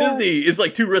even like God. Disney is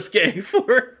like too risque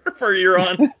for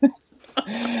Euron.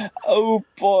 Oh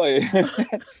boy.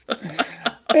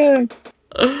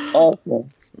 Awesome.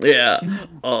 Yeah.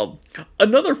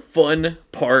 Another fun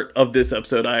part of this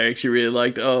episode I actually really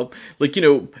liked, like, you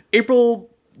know, April,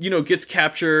 you know, gets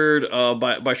captured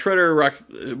by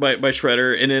Shredder, by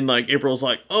Shredder, and then like April's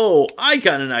like, oh, I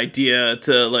got an idea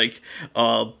to like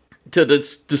to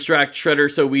distract Shredder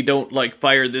so we don't like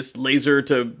fire this laser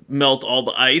to melt all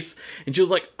the ice, and she was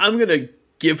like, I'm gonna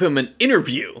give him an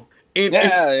interview. And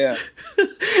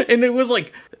and it was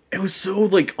like, it was so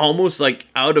like almost like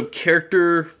out of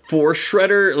character for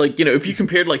Shredder. Like, you know, if you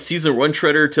compared like season 1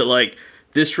 Shredder to like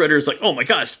this Shredder, is like, oh my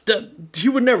gosh, he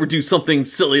would never do something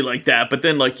silly like that. But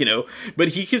then like, you know, but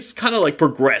he just kind of like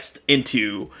progressed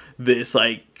into this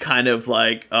like kind of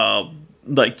like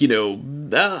you know,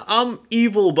 I'm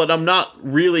evil, but I'm not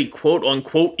really quote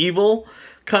unquote evil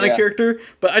kind of character.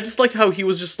 But I just liked how he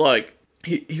was just like,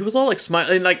 he was all like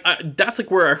smiling, like that's like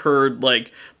where I heard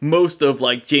like most of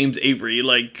like James Avery,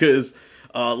 like because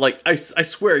like I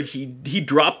swear he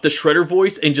dropped the Shredder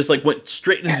voice and just like went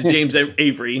straight into James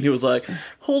Avery, and he was like,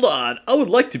 hold on, I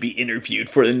would like to be interviewed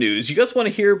for the news. You guys want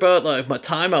to hear about like my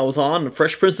time I was on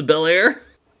Fresh Prince of Bel-Air?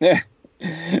 Yeah,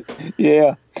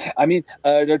 I mean,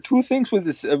 there are two things with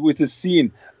this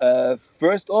scene.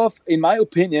 First off, in my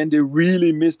opinion, they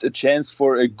really missed a chance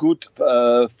for a good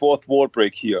fourth wall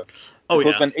break here.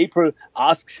 Because when April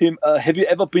asks him, have you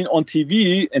ever been on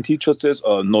TV? And he just says,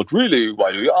 not really.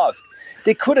 Why do you ask?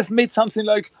 They could have made something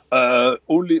like,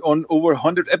 only on over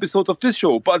 100 episodes of this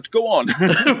show, but go on.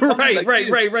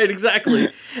 Right, exactly.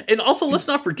 And also, let's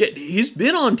not forget, he's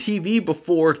been on TV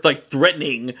before, like,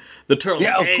 threatening the Turtles.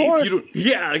 Yeah, of course.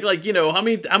 Like, you know, how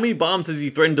many bombs has he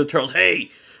threatened the Turtles?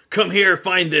 Hey, come here,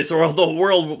 find this, or the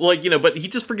world, like, you know, but he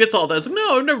just forgets all that. It's like,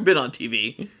 no, I've never been on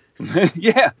TV.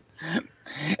 Yeah.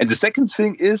 And the second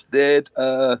thing is that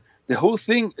the whole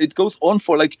thing, it goes on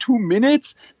for like 2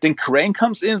 minutes. Then Krang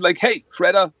comes in like, hey,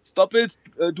 Shredder, stop it.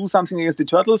 Do something against the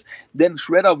Turtles. Then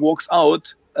Shredder walks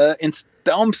out and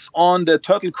stomps on the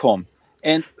Turtlecom.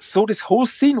 And so this whole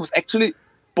scene was actually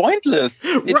pointless.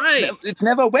 It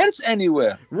never went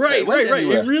anywhere. Right.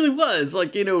 It really was.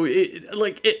 Like, you know,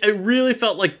 it really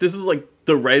felt like this is like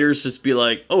the writers just be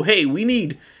like, oh, hey, we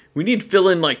need fill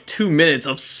in like 2 minutes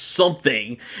of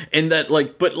something, and that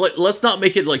like, but let's not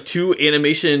make it like too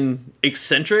animation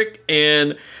eccentric.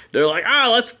 And they're like,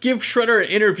 let's give Shredder an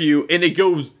interview, and it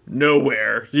goes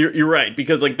nowhere. You're right,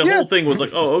 because like the whole thing was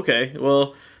like, oh, okay,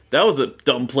 well, that was a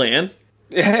dumb plan.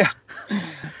 Yeah,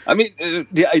 I mean,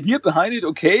 the idea behind it,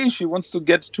 okay, she wants to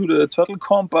get to the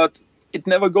Turtlecom, but it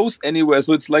never goes anywhere.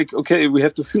 So it's like, okay, we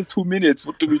have to fill 2 minutes.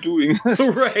 What are we doing?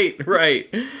 Right.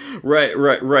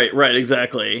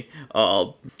 Exactly.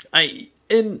 I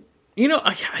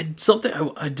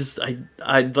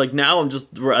like now I'm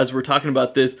just, as we're talking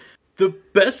about this, the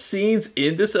best scenes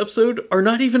in this episode are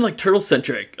not even like turtle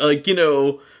centric. Like, you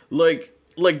know, like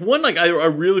one, like I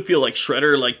really feel like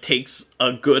Shredder like takes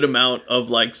a good amount of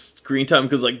like screen time,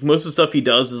 because like most of the stuff he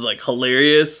does is like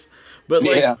hilarious, but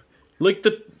like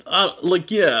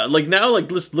now, like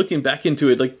just looking back into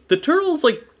it, like the Turtles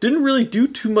like didn't really do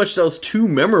too much that was too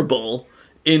memorable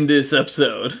in this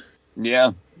episode.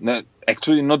 Yeah, no,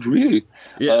 actually not really.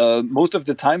 Yeah. Most of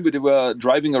the time they were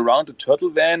driving around the turtle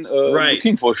van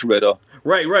looking for Shredder.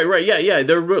 Right. Yeah.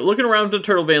 They're looking around the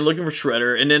turtle van looking for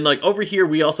Shredder, and then like over here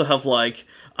we also have like,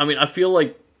 I mean, I feel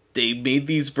like they made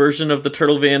these version of the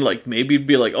turtle van like maybe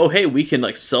be like, oh hey, we can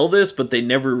like sell this, but they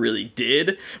never really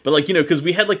did. But like, you know, because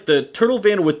we had like the turtle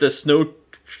van with the snow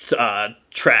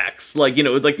tracks, like, you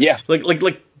know, like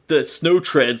like the snow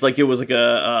treads like it was like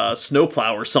a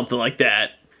snowplow or something like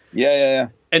that. Yeah.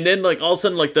 And then like all of a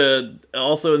sudden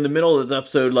also in the middle of the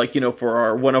episode, like,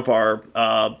 for one of our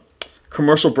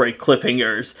commercial break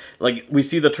cliffhangers, like we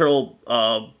see the turtle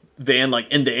van like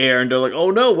in the air, and they're like,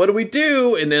 oh no, what do we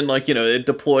do? And then like, it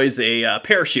deploys a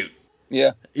parachute.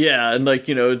 Yeah. Yeah, and like,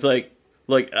 it's like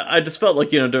I just felt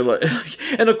like, they're like,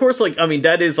 and of course, like, I mean,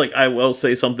 that is like, I will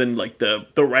say something like the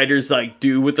writers like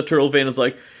do with the turtle van is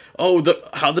like, oh,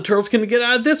 how the turtles can get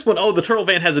out of this one? Oh, the turtle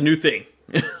van has a new thing.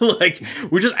 Like,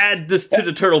 we just add this to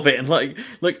the turtle van. Like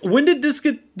when did this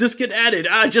get added?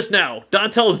 Just now.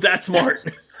 Dontel is that smart.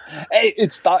 Hey,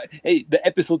 the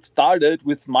episode started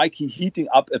with Mikey heating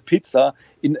up a pizza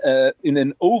in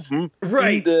an oven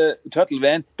in the turtle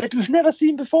van that we've never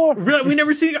seen before. Right, we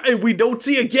never see it, and we don't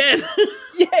see again.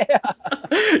 Yeah.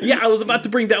 Yeah, I was about to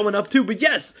bring that one up too, but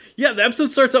yes, yeah, the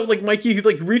episode starts out with like Mikey, he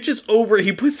like reaches over,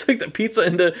 he puts like the pizza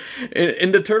in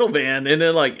the turtle van, and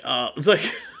then like it's like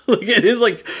like it is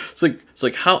like it's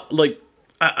like how like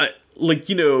I like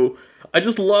I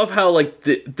just love how like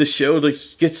the show like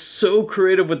gets so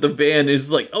creative with the van.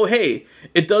 Is like, oh hey,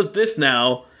 it does this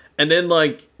now, and then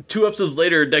like 2 episodes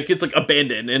later that gets like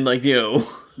abandoned, and like yeah,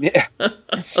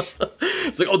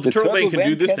 it's like, oh, the turtle van can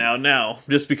do this now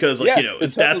just because like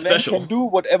it's that special. Can do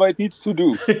whatever it needs to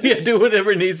do. Yeah, do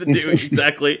whatever it needs to do.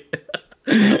 Exactly.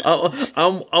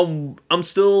 I'm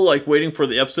still like waiting for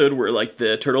the episode where like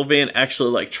the turtle van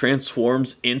actually like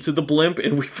transforms into the blimp,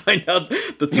 and we find out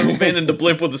the turtle van and the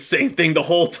blimp were the same thing the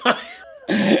whole time.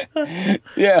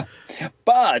 Yeah,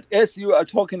 but as you are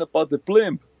talking about the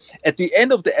blimp, at the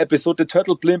end of the episode, the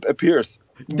turtle blimp appears.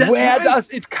 Where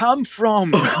does it come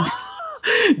from?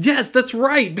 Yes, that's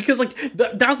right. Because like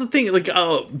that's the thing. Like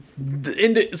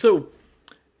so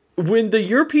when the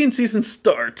European season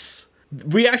starts,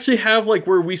 we actually have like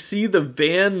where we see the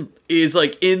van is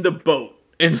like in the boat,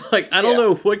 and like I don't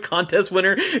know what contest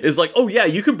winner is like, oh yeah,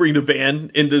 you can bring the van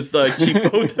in this cheap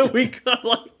boat that we got,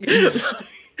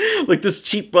 like this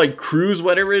cheap like cruise,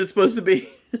 whatever it's supposed to be.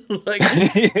 Like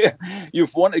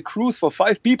you've won a cruise for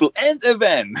 5 people and a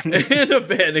van. And a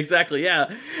van, exactly, yeah.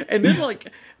 And then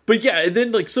like. But yeah, and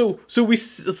then like so we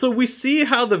see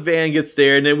how the van gets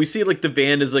there, and then we see like the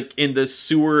van is like in the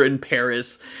sewer in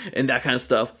Paris and that kind of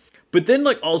stuff. But then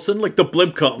like all of a sudden like the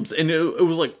blimp comes, and it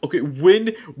was like, okay,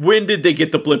 when did they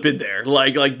get the blimp in there?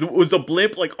 Like was the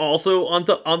blimp like also on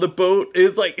the boat?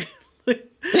 It's like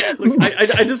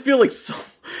I just feel like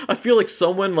I feel like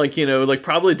someone like like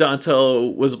probably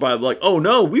Donatello was probably like, oh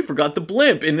no, we forgot the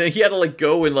blimp, and then he had to like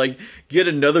go and like get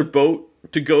another boat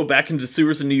to go back into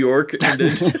sewers in New York and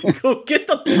then go get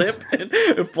the blimp and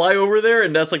fly over there.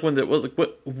 And that's like when it was like,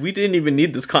 what, we didn't even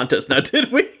need this contest now,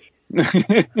 did we?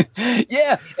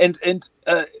 Yeah, and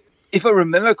if I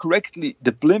remember correctly,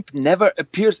 the blimp never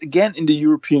appears again in the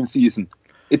European season.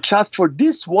 It's just for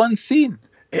this one scene.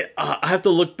 I have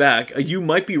to look back. You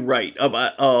might be right.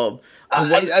 I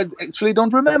actually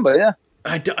don't remember. Yeah,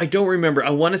 I don't remember. I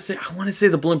want to say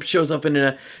the blimp shows up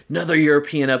in another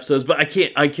European episodes, but I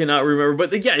cannot remember.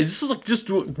 But yeah, it's just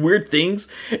weird things,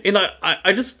 and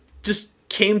I just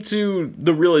came to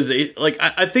the realization. Like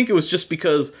I think it was just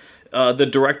because the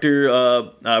director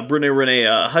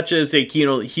Brene Hutches,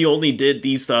 he only did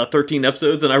these 13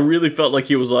 episodes, and I really felt like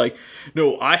he was like,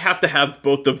 no, I have to have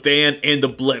both the van and the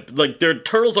blimp. Like their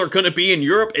turtles are going to be in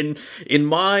Europe and in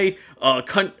my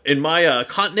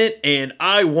continent, and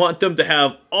I want them to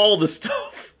have all the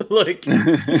stuff, like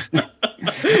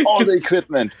all the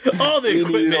equipment.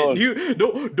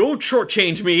 You don't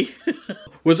shortchange me.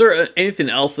 Was there anything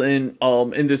else in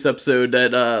this episode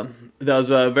that was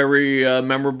very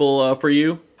memorable for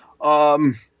you?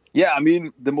 Yeah, I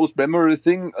mean, the most memorable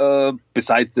thing,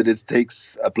 besides that it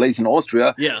takes place in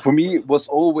Austria, for me was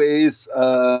always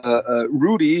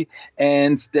Rudy,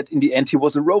 and that in the end he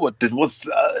was a robot. That was,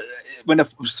 when I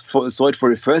saw it for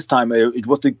the first time, it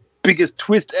was the biggest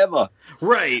twist ever.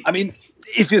 Right. I mean,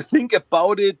 if you think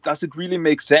about it, does it really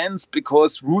make sense?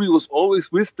 Because Rudy was always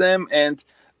with them, and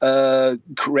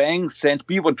Krang sent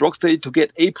Beaver Rocksteady to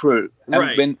get April.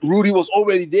 And when Rudy was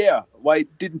already there, why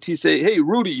didn't he say, hey,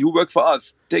 Rudy, you work for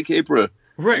us, take April?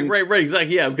 Right,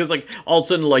 exactly, yeah, because like all of a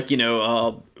sudden, like,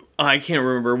 I can't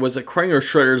remember, was it Krang or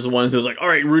Shredder's the one who was like, all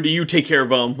right, Rudy, you take care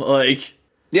of him, like...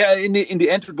 Yeah, in the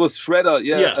end it was Shredder,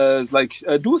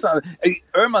 do something.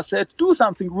 Irma said, do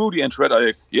something, Rudy, and Shredder,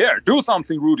 like, yeah, do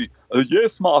something, Rudy.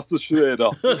 Yes, Master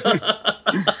Shredder.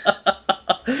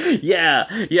 Yeah,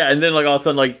 and then like all of a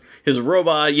sudden, like his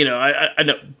robot, I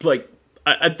know, like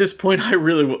at this point, like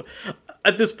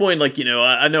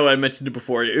I know I mentioned it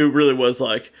before. It really was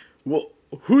like, well,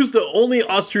 who's the only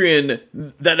Austrian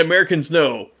that Americans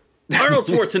know? Arnold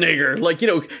Schwarzenegger, like, you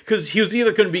know, because he was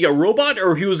either going to be a robot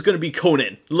or he was going to be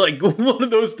Conan. Like, one of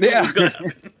those two was going to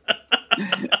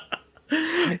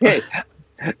happen. Hey,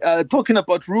 talking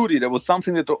about Rudy, there was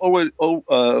something that I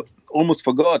almost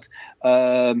forgot.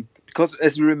 Because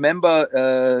as you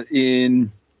remember,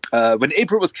 when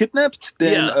April was kidnapped,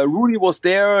 then Rudy was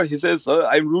there. He says,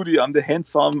 I'm Rudy, I'm the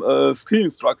handsome ski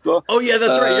instructor. Oh, yeah,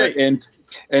 that's right.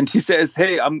 And he says,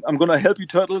 hey, I'm going to help you,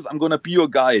 Turtles. I'm going to be your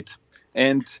guide.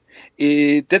 And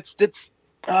that's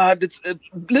a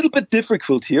little bit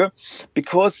difficult here,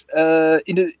 because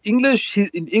in English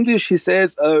he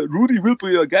says, Rudy will be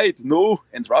your guide. No.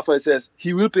 And Raphael says,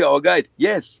 he will be our guide.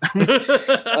 Yes.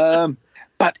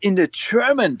 But in the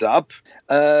German dub,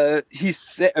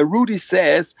 Rudy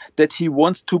says that he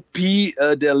wants to be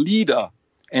their leader.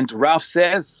 And Raph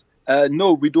says,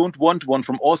 no, we don't want one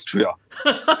from Austria.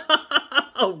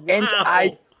 Oh, wow. And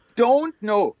I don't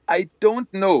know. I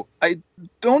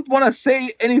don't want to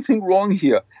say anything wrong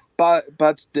here.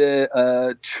 But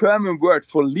the German word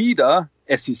for leader,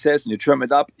 as he says in the German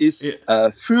dub, is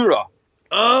Führer.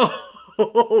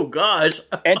 Oh, gosh.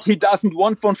 And he doesn't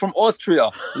want one from Austria.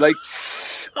 Like,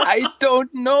 I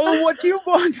don't know what you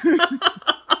want.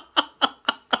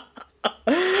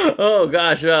 Oh,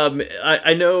 gosh.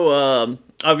 I know,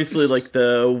 obviously, like,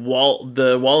 the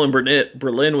wall in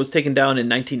Berlin was taken down in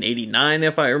 1989,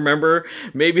 if I remember.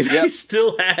 Maybe they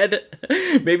still had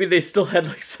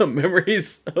like some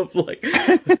memories of like.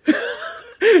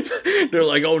 They're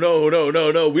like, oh no,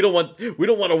 we don't want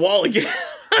a wall again.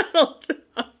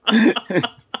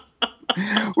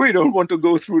 We don't want to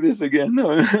go through this again.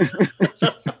 No.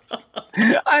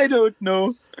 I don't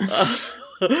know.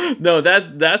 No,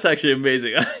 that's actually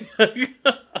amazing.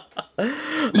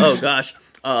 Oh gosh.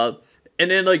 And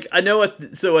then, like, I know at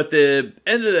the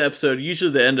end of the episode,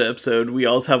 usually the end of the episode, we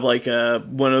always have like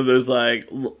one of those like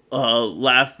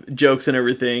laugh jokes and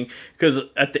everything, because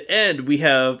at the end we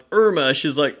have Irma.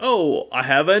 She's like, "Oh, I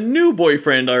have a new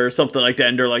boyfriend," or something like that,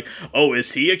 and they're like, "Oh,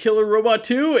 is he a killer robot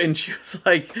too?" And she was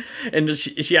like, and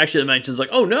she actually mentions like,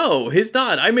 "Oh no, he's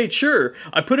not. I made sure.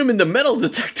 I put him in the metal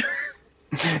detector."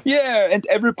 Yeah, and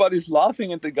everybody's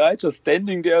laughing, and the guy just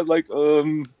standing there like,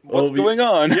 what's going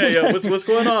on? Yeah, what's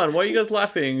going on? Why are you guys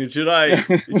laughing? Should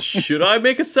I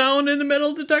make a sound in the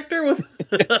metal detector?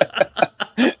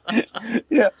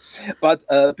 Yeah, but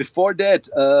before that,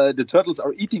 the Turtles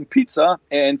are eating pizza,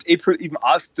 and April even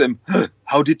asked them,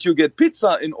 "How did you get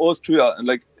pizza in Austria?" And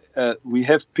like, we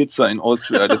have pizza in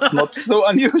Austria. That's not so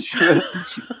unusual.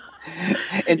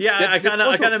 And yeah, I kind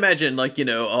of imagine, like, you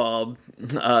know,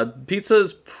 pizza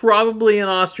is probably in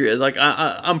Austria. Like,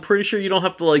 I'm pretty sure you don't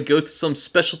have to like go to some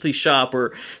specialty shop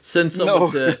or send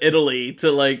someone to Italy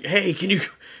to like, hey, can you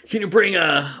bring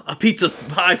a pizza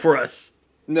pie for us?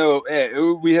 No,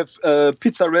 we have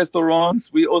pizza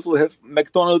restaurants. We also have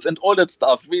McDonald's and all that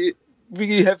stuff. We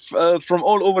have from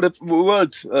all over the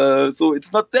world, so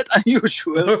it's not that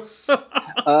unusual.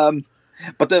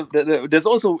 But there's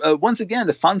also, once again,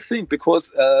 a fun thing,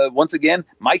 because once again,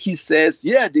 Mikey says,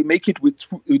 yeah, they make it with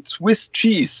Swiss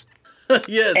cheese.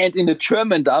 Yes. And in the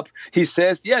German dub, he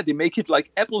says, yeah, they make it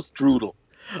like apple strudel.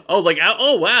 Oh, like,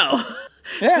 oh, wow.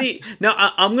 Yeah. See, now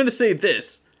I'm going to say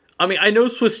this. I mean, I know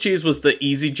Swiss cheese was the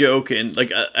easy joke and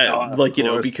like, like, you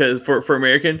know, because for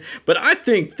American, but I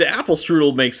think the apple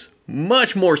strudel makes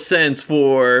much more sense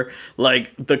for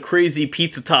like the crazy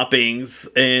pizza toppings,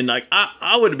 and like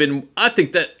I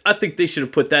think they should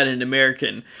have put that in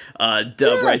American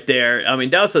dub right there. I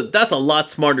mean, that's a lot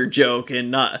smarter joke,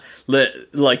 and not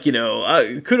like, you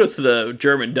know, kudos to the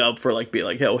German dub for like being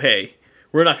like, oh hey,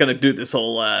 we're not gonna do this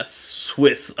whole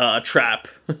Swiss trap.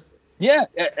 Yeah,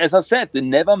 as I said, they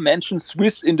never mention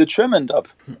Swiss in the German dub.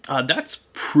 That's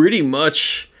pretty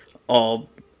much all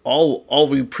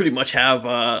we pretty much have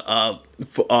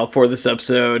for this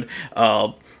episode.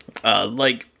 Overall,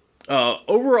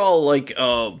 like,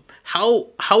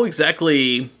 how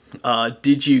exactly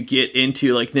did you get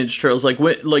into like Ninja Turtles? Like,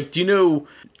 when, do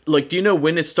you know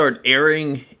when it started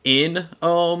airing in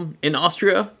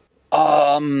Austria?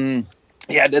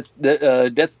 Yeah, that's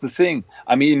the thing.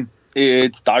 I mean,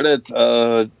 it started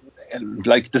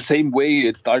like the same way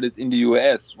it started in the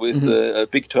US with the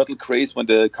big turtle craze when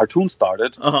the cartoon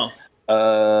started.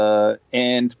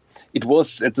 And it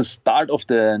was at the start of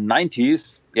the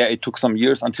 90s. Yeah, it took some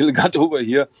years until it got over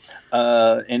here.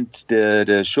 And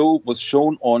the show was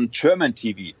shown on German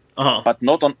TV, but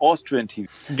not on Austrian TV.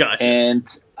 Gotcha.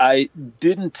 And I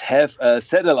didn't have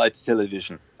satellite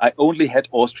television. I only had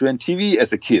Austrian TV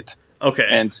as a kid. Okay.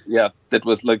 And yeah, that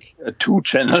was like 2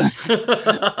 channels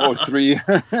or 3.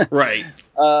 Right.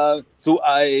 So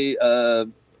I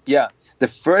yeah, the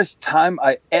first time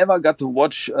I ever got to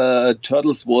watch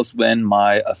Turtles was when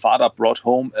my father brought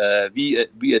home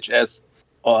VHS,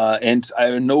 and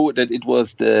I know that it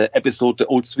was the episode "The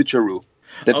Old Switcheroo."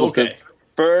 That was the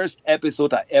first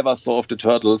episode I ever saw of the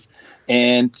Turtles,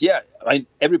 and yeah,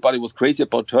 everybody was crazy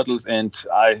about Turtles, and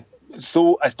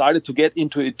so I started to get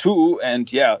into it too.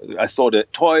 And yeah, I saw the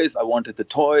toys. I wanted the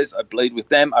toys. I played with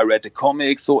them. I read the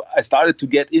comics. So I started to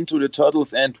get into the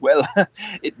Turtles, and well,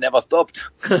 it never stopped.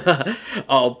 For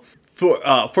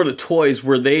the toys,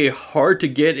 were they hard to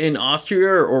get in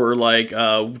Austria, or like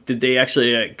did they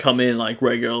actually come in like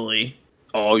regularly?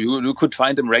 Oh, you could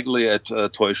find them regularly at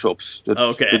toy shops.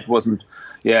 It wasn't.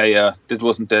 Yeah, that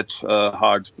wasn't that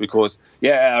hard because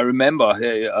I remember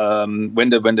when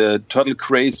the turtle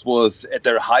craze was at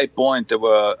their high point, there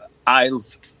were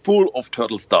aisles full of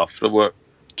turtle stuff. They were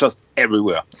just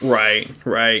everywhere. Right.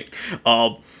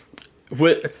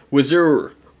 Was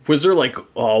there like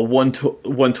one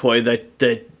toy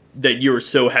that you were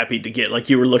so happy to get, like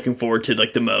you were looking forward to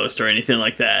like the most, or anything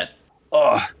like that?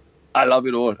 Oh, I love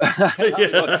it all.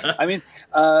 I mean,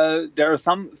 there are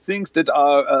some things that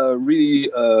are really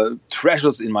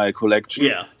treasures in my collection.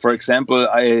 Yeah. For example,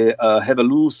 I have a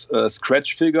loose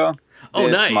scratch figure that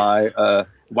nice. My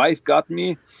wife got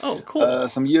me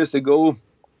some years ago,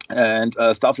 and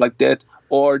stuff like that.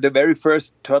 Or the very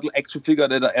first turtle action figure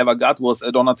that I ever got was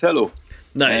a Donatello.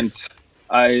 Nice.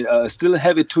 And I still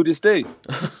have it to this day.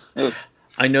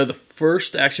 I know the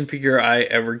first action figure I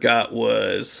ever got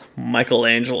was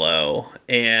Michelangelo,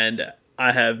 and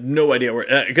I have no idea where,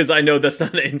 because I know that's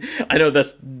not I know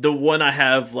that's the one I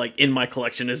have like in my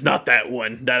collection is not that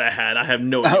one that I had. I have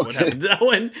no idea what happened to that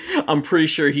one. I'm pretty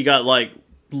sure he got like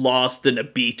lost in a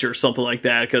beach or something like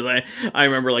that, because I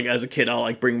remember like as a kid I'll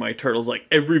like bring my turtles, like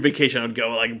every vacation I'd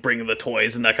go, like bring the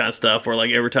toys and that kind of stuff, or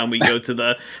like every time we go to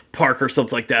the park or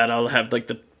something like that, I'll have like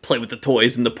the play with the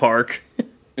toys in the park.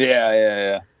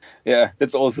 Yeah,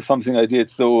 that's also something I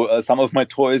did. So some of my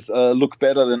toys look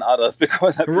better than others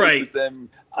because I played with them,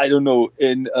 I don't know,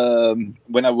 in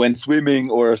when I went swimming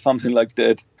or something like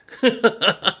that.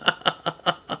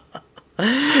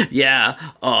 Yeah.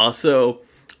 I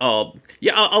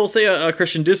will say,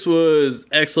 Christian, this was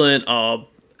excellent.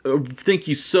 Thank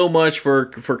you so much for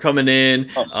coming in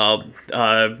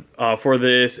for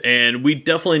this, and we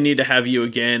definitely need to have you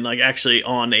again, like actually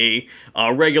on a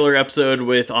regular episode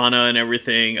with Anna and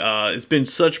everything. It's been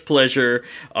such pleasure.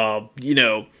 Where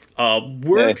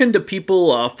can the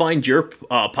people find your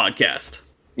podcast?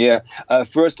 Yeah,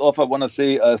 first off, I want to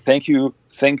say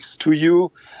thanks to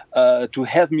you to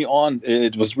have me on.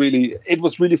 It was really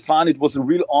fun. It was a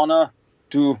real honor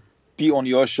to be on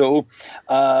your show.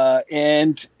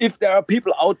 And if there are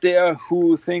people out there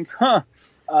who think, I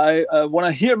want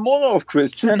to hear more of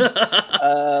Christian,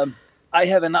 I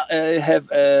have a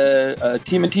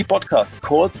TMNT podcast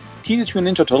called Teenage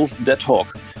Mutant Ninja Turtles: The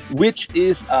Talk, which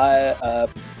is a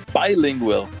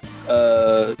bilingual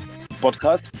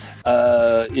podcast.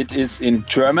 It is in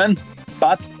German,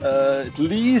 but at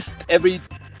least every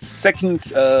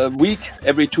second week,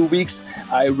 every 2 weeks,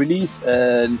 I release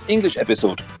an English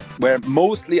episode where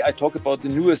mostly I talk about the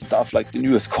newest stuff, like the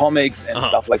newest comics and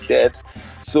stuff like that.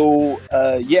 So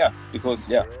because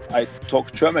I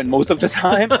talk German most of the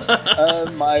time.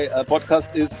 My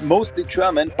podcast is mostly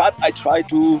German, but I try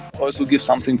to also give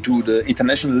something to the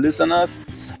international listeners.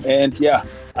 And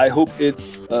I hope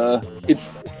it's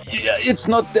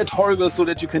not that horrible, so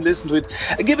that you can listen to it.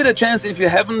 Give it a chance if you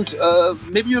haven't.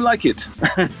 Maybe you like it.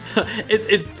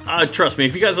 Trust me,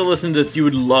 if you guys are listening to this, you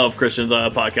would love Christian's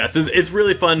podcast. It's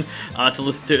really fun to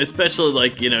listen to, especially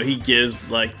like he gives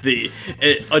like a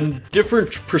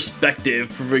different perspective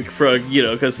for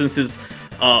because since it's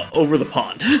over the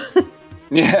pond.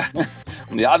 Yeah,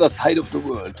 on the other side of the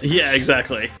world. Yeah,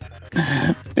 exactly.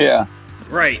 Yeah.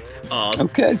 Right.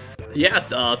 Okay. Yeah,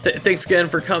 thanks again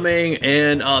for coming,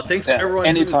 and thanks for everyone.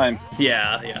 Anytime.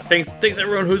 Thanks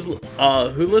everyone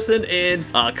who listened, and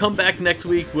come back next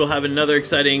week. We'll have another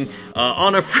exciting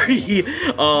honor-free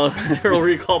Turtle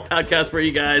Recall podcast for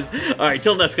you guys. All right,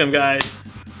 till next time, guys.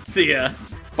 See ya.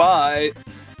 Bye.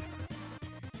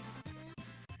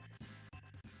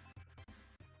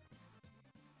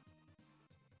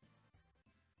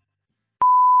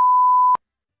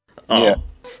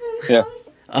 Yeah.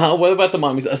 What about the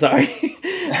mommies? Sorry.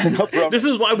 No problem. This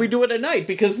is why we do it at night,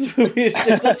 because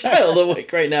there's a child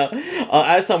awake right now.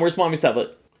 Asan, where's mommy's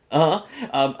tablet? Asan,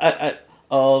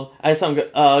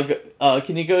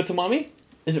 can you go to mommy?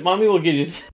 Mommy will give you...